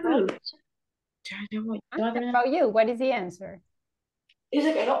a ver. No? Ya voy. What about you? What is the answer?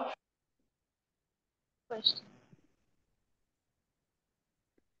 Dice que no.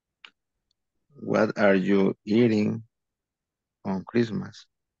 What are you eating on Christmas?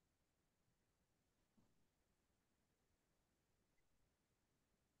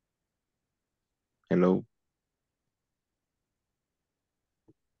 Hello.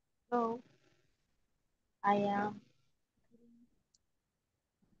 So I am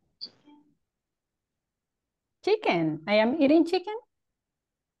Chicken. I am eating chicken.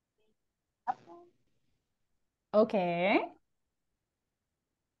 Okay.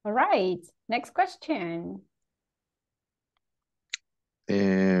 All right. Next question.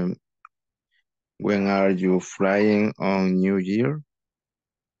 When are you flying on New Year?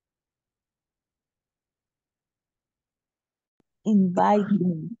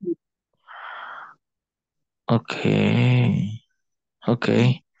 Inviting. Okay.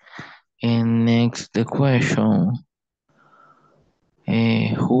 Okay. And next the question.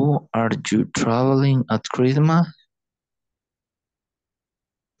 Who are you traveling at Christmas?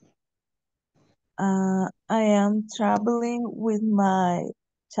 I am traveling with my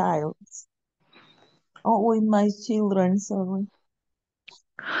child. Oh, with my children, sorry.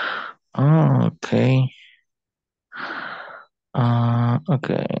 Oh, okay.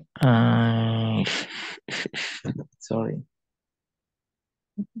 Okay. Sorry.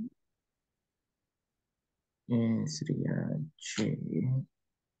 Sería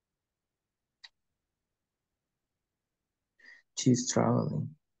she's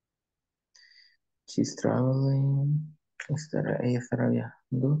traveling. She's traveling. Ella estará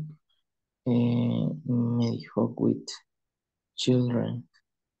viajando. Me dijo with children.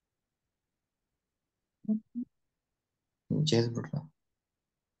 Yes, ¿verdad?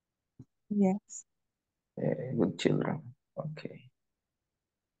 Yes. With children. Okay,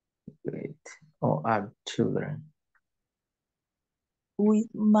 great. Or are children. With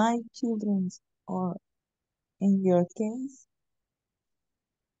my children, or in your case,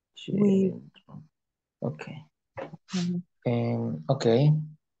 with Children. Okay. mhm, Okay,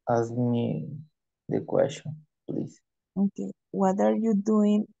 ask me the question, please. okay. What are you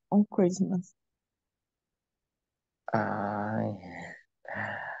doing on Christmas? I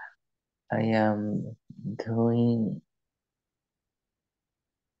I am doing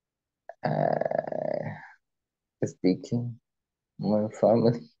speaking my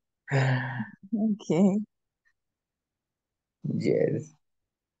family. Okay. Yes.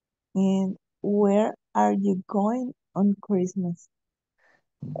 And where are you going on Christmas?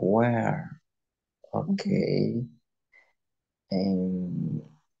 Where? Mhm. Okay. Um,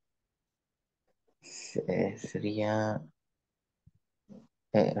 sería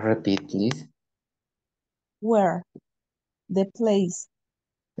repeat, please. Where? The place.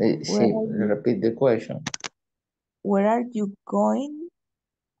 Sí, repeat the question. Where are you going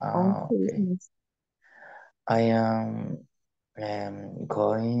on Okay. Christmas? I am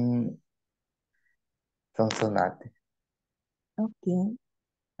going Sonsonate. Okay.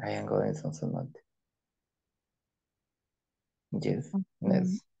 I am going Sonsonate. Yes. Okay.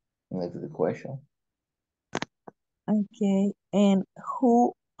 Next question. Okay. And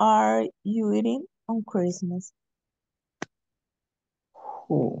who are you eating on Christmas?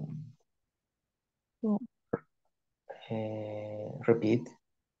 Who? Who, Repeat.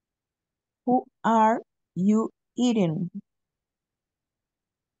 who are you eating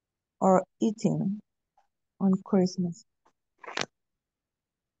or eating on Christmas?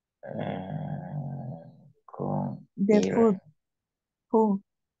 Con The ear. food. Who?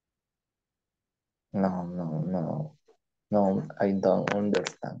 No. No, I don't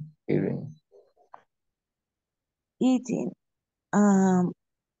understand. Hearing. Eating.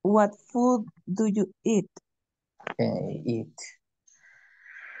 What food do you eat? Eat.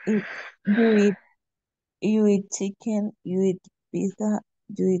 Eat. You eat. You eat chicken. You eat pizza.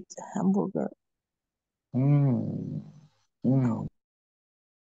 You eat hamburger. Mm. Mm.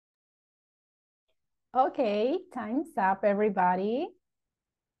 Okay, time's up, everybody.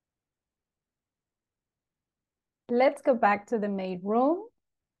 Let's go back to the main room.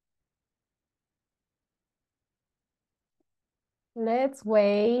 Let's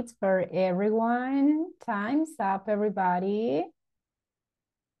wait for everyone. Time's up, everybody.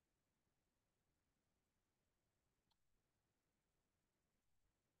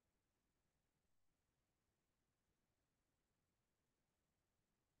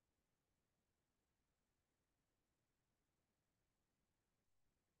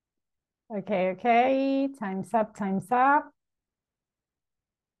 Okay. Time's up, time's up.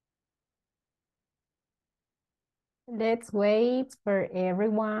 Let's wait for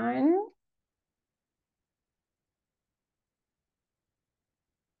everyone.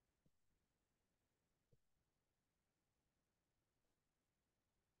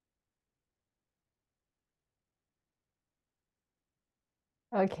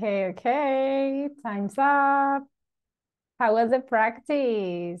 Okay. Time's up. How was the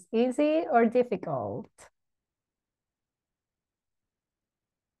practice? Easy or difficult?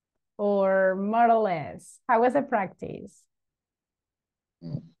 Or more or less? How was the practice?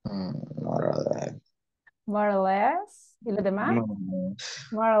 More or less. More or less. ¿Y los demás? No.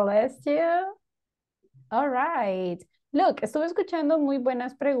 More or less too. All right. Look, estuve escuchando muy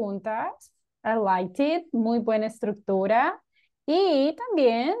buenas preguntas. I liked it. Muy buena estructura. Y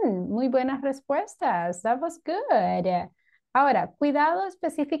también muy buenas respuestas. That was good. Ahora, cuidado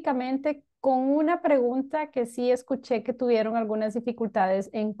específicamente con una pregunta que sí escuché que tuvieron algunas dificultades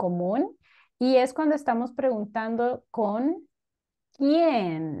en común. Y es cuando estamos preguntando con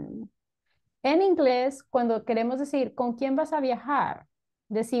quién. En inglés, cuando queremos decir con quién vas a viajar,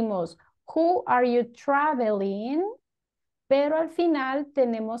 decimos who are you traveling, pero al final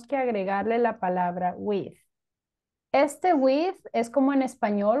tenemos que agregarle la palabra with. Este with es como en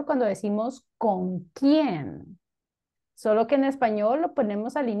español cuando decimos con quién, solo que en español lo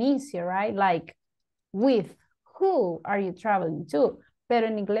ponemos al inicio, right? Like with who are you traveling to, pero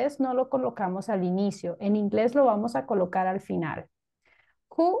en inglés no lo colocamos al inicio, en inglés lo vamos a colocar al final.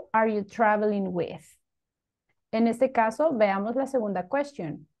 Who are you traveling with? En este caso, veamos la segunda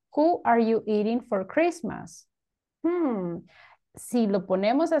question. Who are you eating for Christmas? Si lo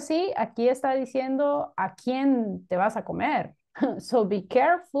ponemos así, aquí está diciendo a quién te vas a comer. So be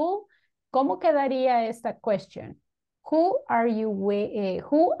careful. ¿Cómo quedaría esta question? Who are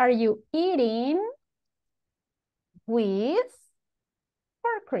you eating with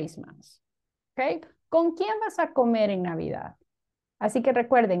for Christmas. ¿Ok? ¿Con quién vas a comer en Navidad? Así que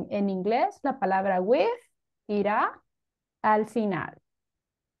recuerden, en inglés la palabra with irá al final.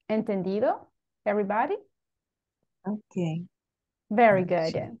 ¿Entendido? Everybody? Okay. Very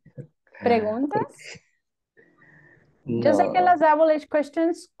good. ¿Preguntas? Yo sé que No. las double H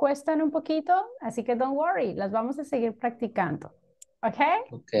questions cuestan un poquito, así que don't worry, las vamos a seguir practicando. ¿Ok?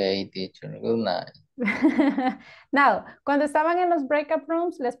 Okay, teacher. Good night. Nada, cuando estaban en los breakup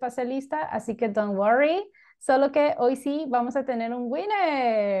rooms les pasé lista, así que don't worry. Solo que hoy sí vamos a tener un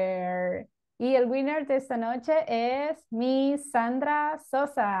winner. Y el winner de esta noche es Miss Sandra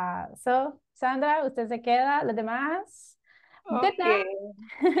Sosa. So, Sandra, usted se queda, los demás. Good Ok. night.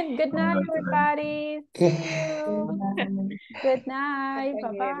 Good night, everybody. See you. Good night.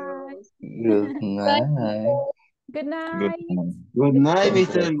 Bye-bye. Compañeros. Good night. Good Good night. night. Good night,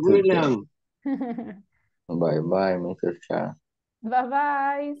 Mr. Good teacher. William. Bye-bye, Mr. Chan.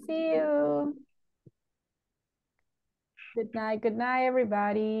 Bye-bye. See you. Good night,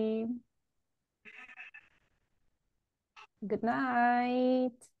 everybody. Good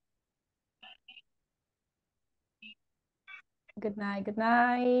night. Good night, good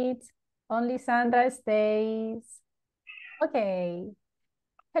night. Only Sandra stays. Okay.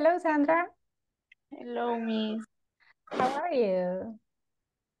 Hello, Sandra. Hello, Miss. How are you?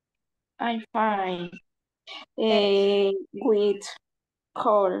 I'm fine. Eh, With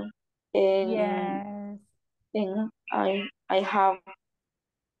call. And, yes. and I have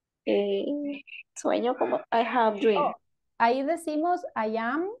sueño como I have dream. Oh, ahí decimos I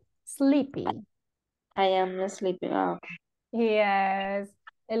am sleepy. I am sleeping. Ah, okay. Yes.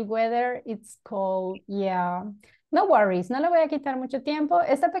 El weather, it's cold. Yeah. No worries, no le voy a quitar mucho tiempo.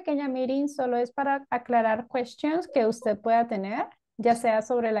 Esta pequeña meeting solo es para aclarar questions que usted pueda tener, ya sea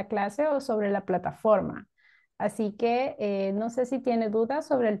sobre la clase o sobre la plataforma. Así que no sé si tiene dudas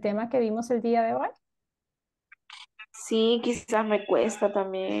sobre el tema que vimos el día de hoy. Sí, quizás me cuesta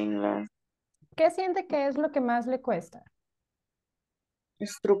también ¿Qué siente que es lo que más le cuesta?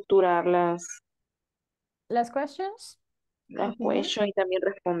 estructurar ¿Las questions? las Ujú. questions y también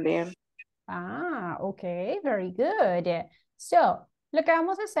responder. Ah, ok, very good. So, lo que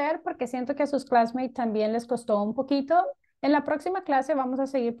vamos a hacer, porque siento que a sus classmates también les costó un poquito, en la próxima clase vamos a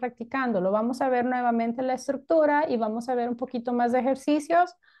seguir practicándolo. Vamos a ver nuevamente la estructura y vamos a ver un poquito más de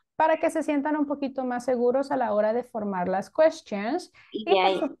ejercicios para que se sientan un poquito más seguros a la hora de formar las questions. Y Y por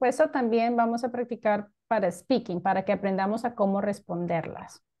hay, supuesto también vamos a practicar para speaking, para que aprendamos a cómo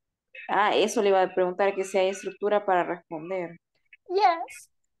responderlas. eso le iba a preguntar, que si hay estructura para responder. Yes.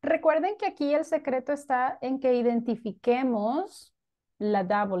 Recuerden que aquí el secreto está en que identifiquemos la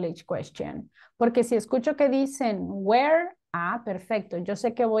double H question. Porque si escucho que dicen where, perfecto. Yo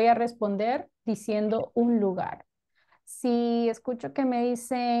sé que voy a responder diciendo un lugar. Si escucho que me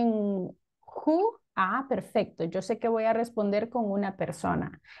dicen who, perfecto. Yo sé que voy a responder con una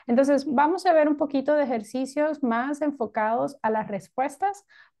persona. Entonces, vamos a ver un poquito de ejercicios más enfocados a las respuestas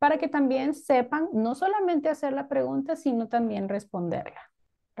para que también sepan no solamente hacer la pregunta, sino también responderla.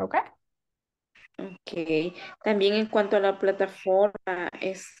 ¿Ok? Ok. También en cuanto a la plataforma,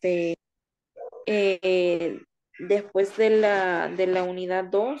 después de la unidad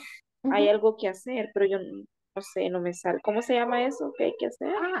 2 hay Ujú. algo que hacer, pero yo no sé, no me sale. ¿Cómo se llama eso que hay que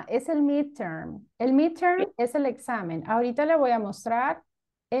hacer? Es el midterm. El midterm es el examen. Ahorita le voy a mostrar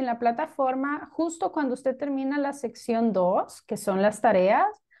en la plataforma, justo cuando usted termina la sección 2, que son las tareas,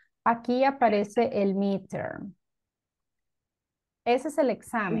 aquí aparece el midterm. Ese es el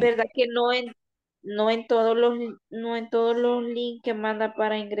examen. ¿Verdad que no en todos los links que manda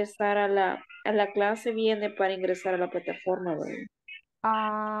para ingresar a la clase viene para ingresar a la plataforma, ¿verdad?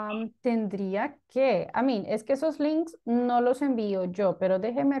 Tendría que, es que esos links no los envío yo, pero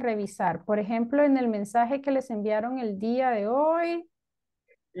déjeme revisar. Por ejemplo, en el mensaje que les enviaron el día de hoy,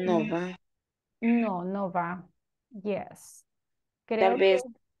 No mm, va. no, no va. Yes. Tal Creo que vez,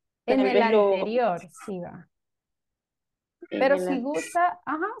 en tal el vez anterior sí va. en Pero el,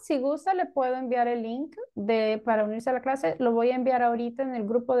 si gusta, le puedo enviar el link para unirse a la clase. Lo voy a enviar ahorita en el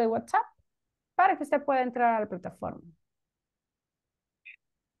grupo de WhatsApp para que usted pueda entrar a la plataforma.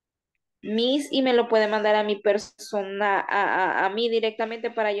 y me lo puede mandar a mi persona, a mí directamente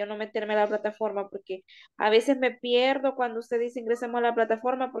para yo no meterme a la plataforma, porque a veces me pierdo cuando usted dice ingresemos a la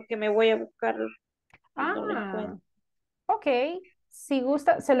plataforma porque me voy a buscar y no lo Ah, encuentro. ok. Si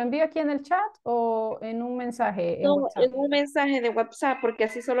gusta, ¿se lo envío aquí en el chat o en un mensaje en No, WhatsApp? en un mensaje de WhatsApp, porque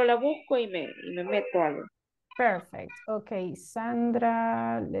así solo la busco y me meto algo. Perfect. Ok,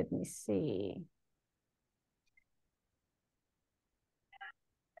 Sandra, let me see.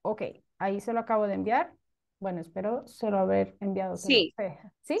 Ok, ahí se lo acabo de enviar. Bueno, espero solo haber enviado que lo Sí,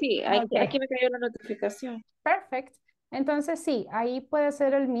 deja. ¿Sí? sí, Ok. aquí me cayó la notificación. Perfect. Entonces sí, ahí puede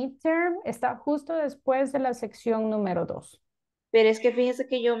ser el midterm. Está justo después de la sección número 2. Pero es que fíjese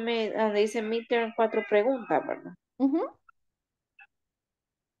que donde dice midterm 4 preguntas, ¿verdad?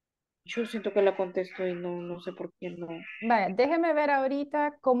 Yo siento que la contesto y no sé por qué no. Vaya, déjeme ver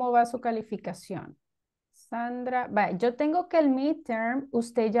ahorita cómo va su calificación. Sandra, vaya, yo tengo que el midterm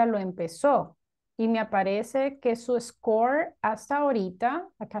usted ya lo empezó y me aparece que su score hasta ahorita,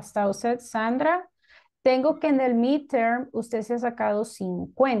 acá está usted, Sandra, tengo que en el midterm usted se ha sacado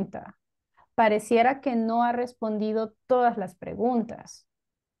 50. Pareciera que no ha respondido todas las preguntas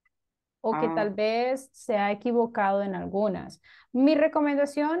o que tal Ah, vez se ha equivocado en algunas. Mi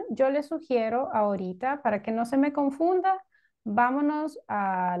recomendación, yo le sugiero ahorita, para que no se me confunda, vámonos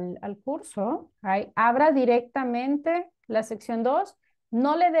al curso, ¿right? Abra directamente la sección 2,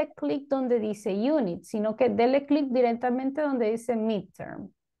 no le dé clic donde dice unit, sino que dele clic directamente donde dice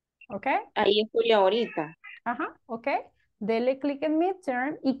midterm, ¿ok? ahí estoy ahorita. Ajá, ok. Dele clic en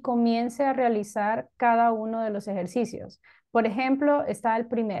midterm y comience a realizar cada uno de los ejercicios. Por ejemplo, está el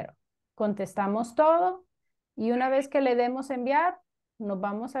primero. Contestamos todo y una vez que le demos enviar, nos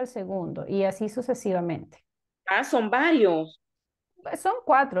vamos al segundo y así sucesivamente. Ah, son varios. Pues son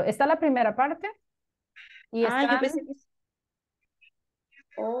 4. Está la primera parte y Ah, yo pensé están,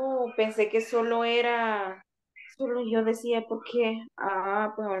 que, pensé que solo yo decía por qué.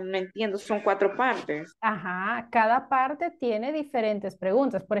 Ah, pues ahora no entiendo, son 4 partes. ajá, cada parte tiene diferentes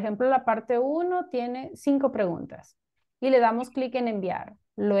preguntas. Por ejemplo, la parte uno tiene 5 preguntas y le damos clic en enviar.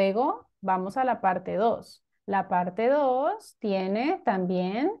 Luego vamos a la parte 2. La parte 2 tiene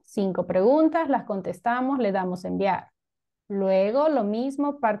también 5 preguntas, las contestamos, le damos enviar. Luego lo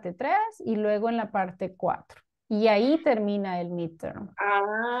mismo parte 3 y luego en la parte 4. Y ahí termina el midterm.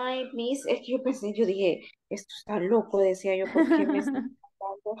 Ay, Miss, es que yo dije, esto está loco, decía yo, ¿por qué me está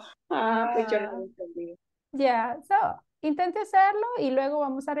dando? Ah, pues yo no lo Ah, entendí. ya, so, intente hacerlo y luego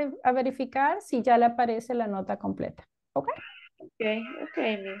vamos a verificar si ya le aparece la nota completa. ¿Ok? Ok, ok,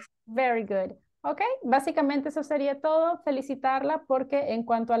 Miss. Very good. Ok, básicamente eso sería todo. Felicitarla porque en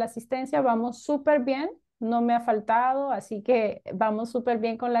cuanto a la asistencia vamos súper bien. No me ha faltado, así que vamos súper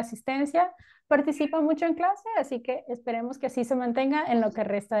bien con la asistencia. Participa mucho en clase, así que esperemos que así se mantenga en lo que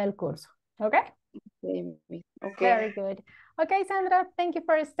resta del curso. ¿Ok? Ok, Miss. Ok. Very good. Okay, Sandra, thank you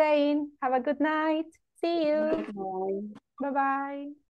for staying. Have a good night. See you. Bye. Bye bye.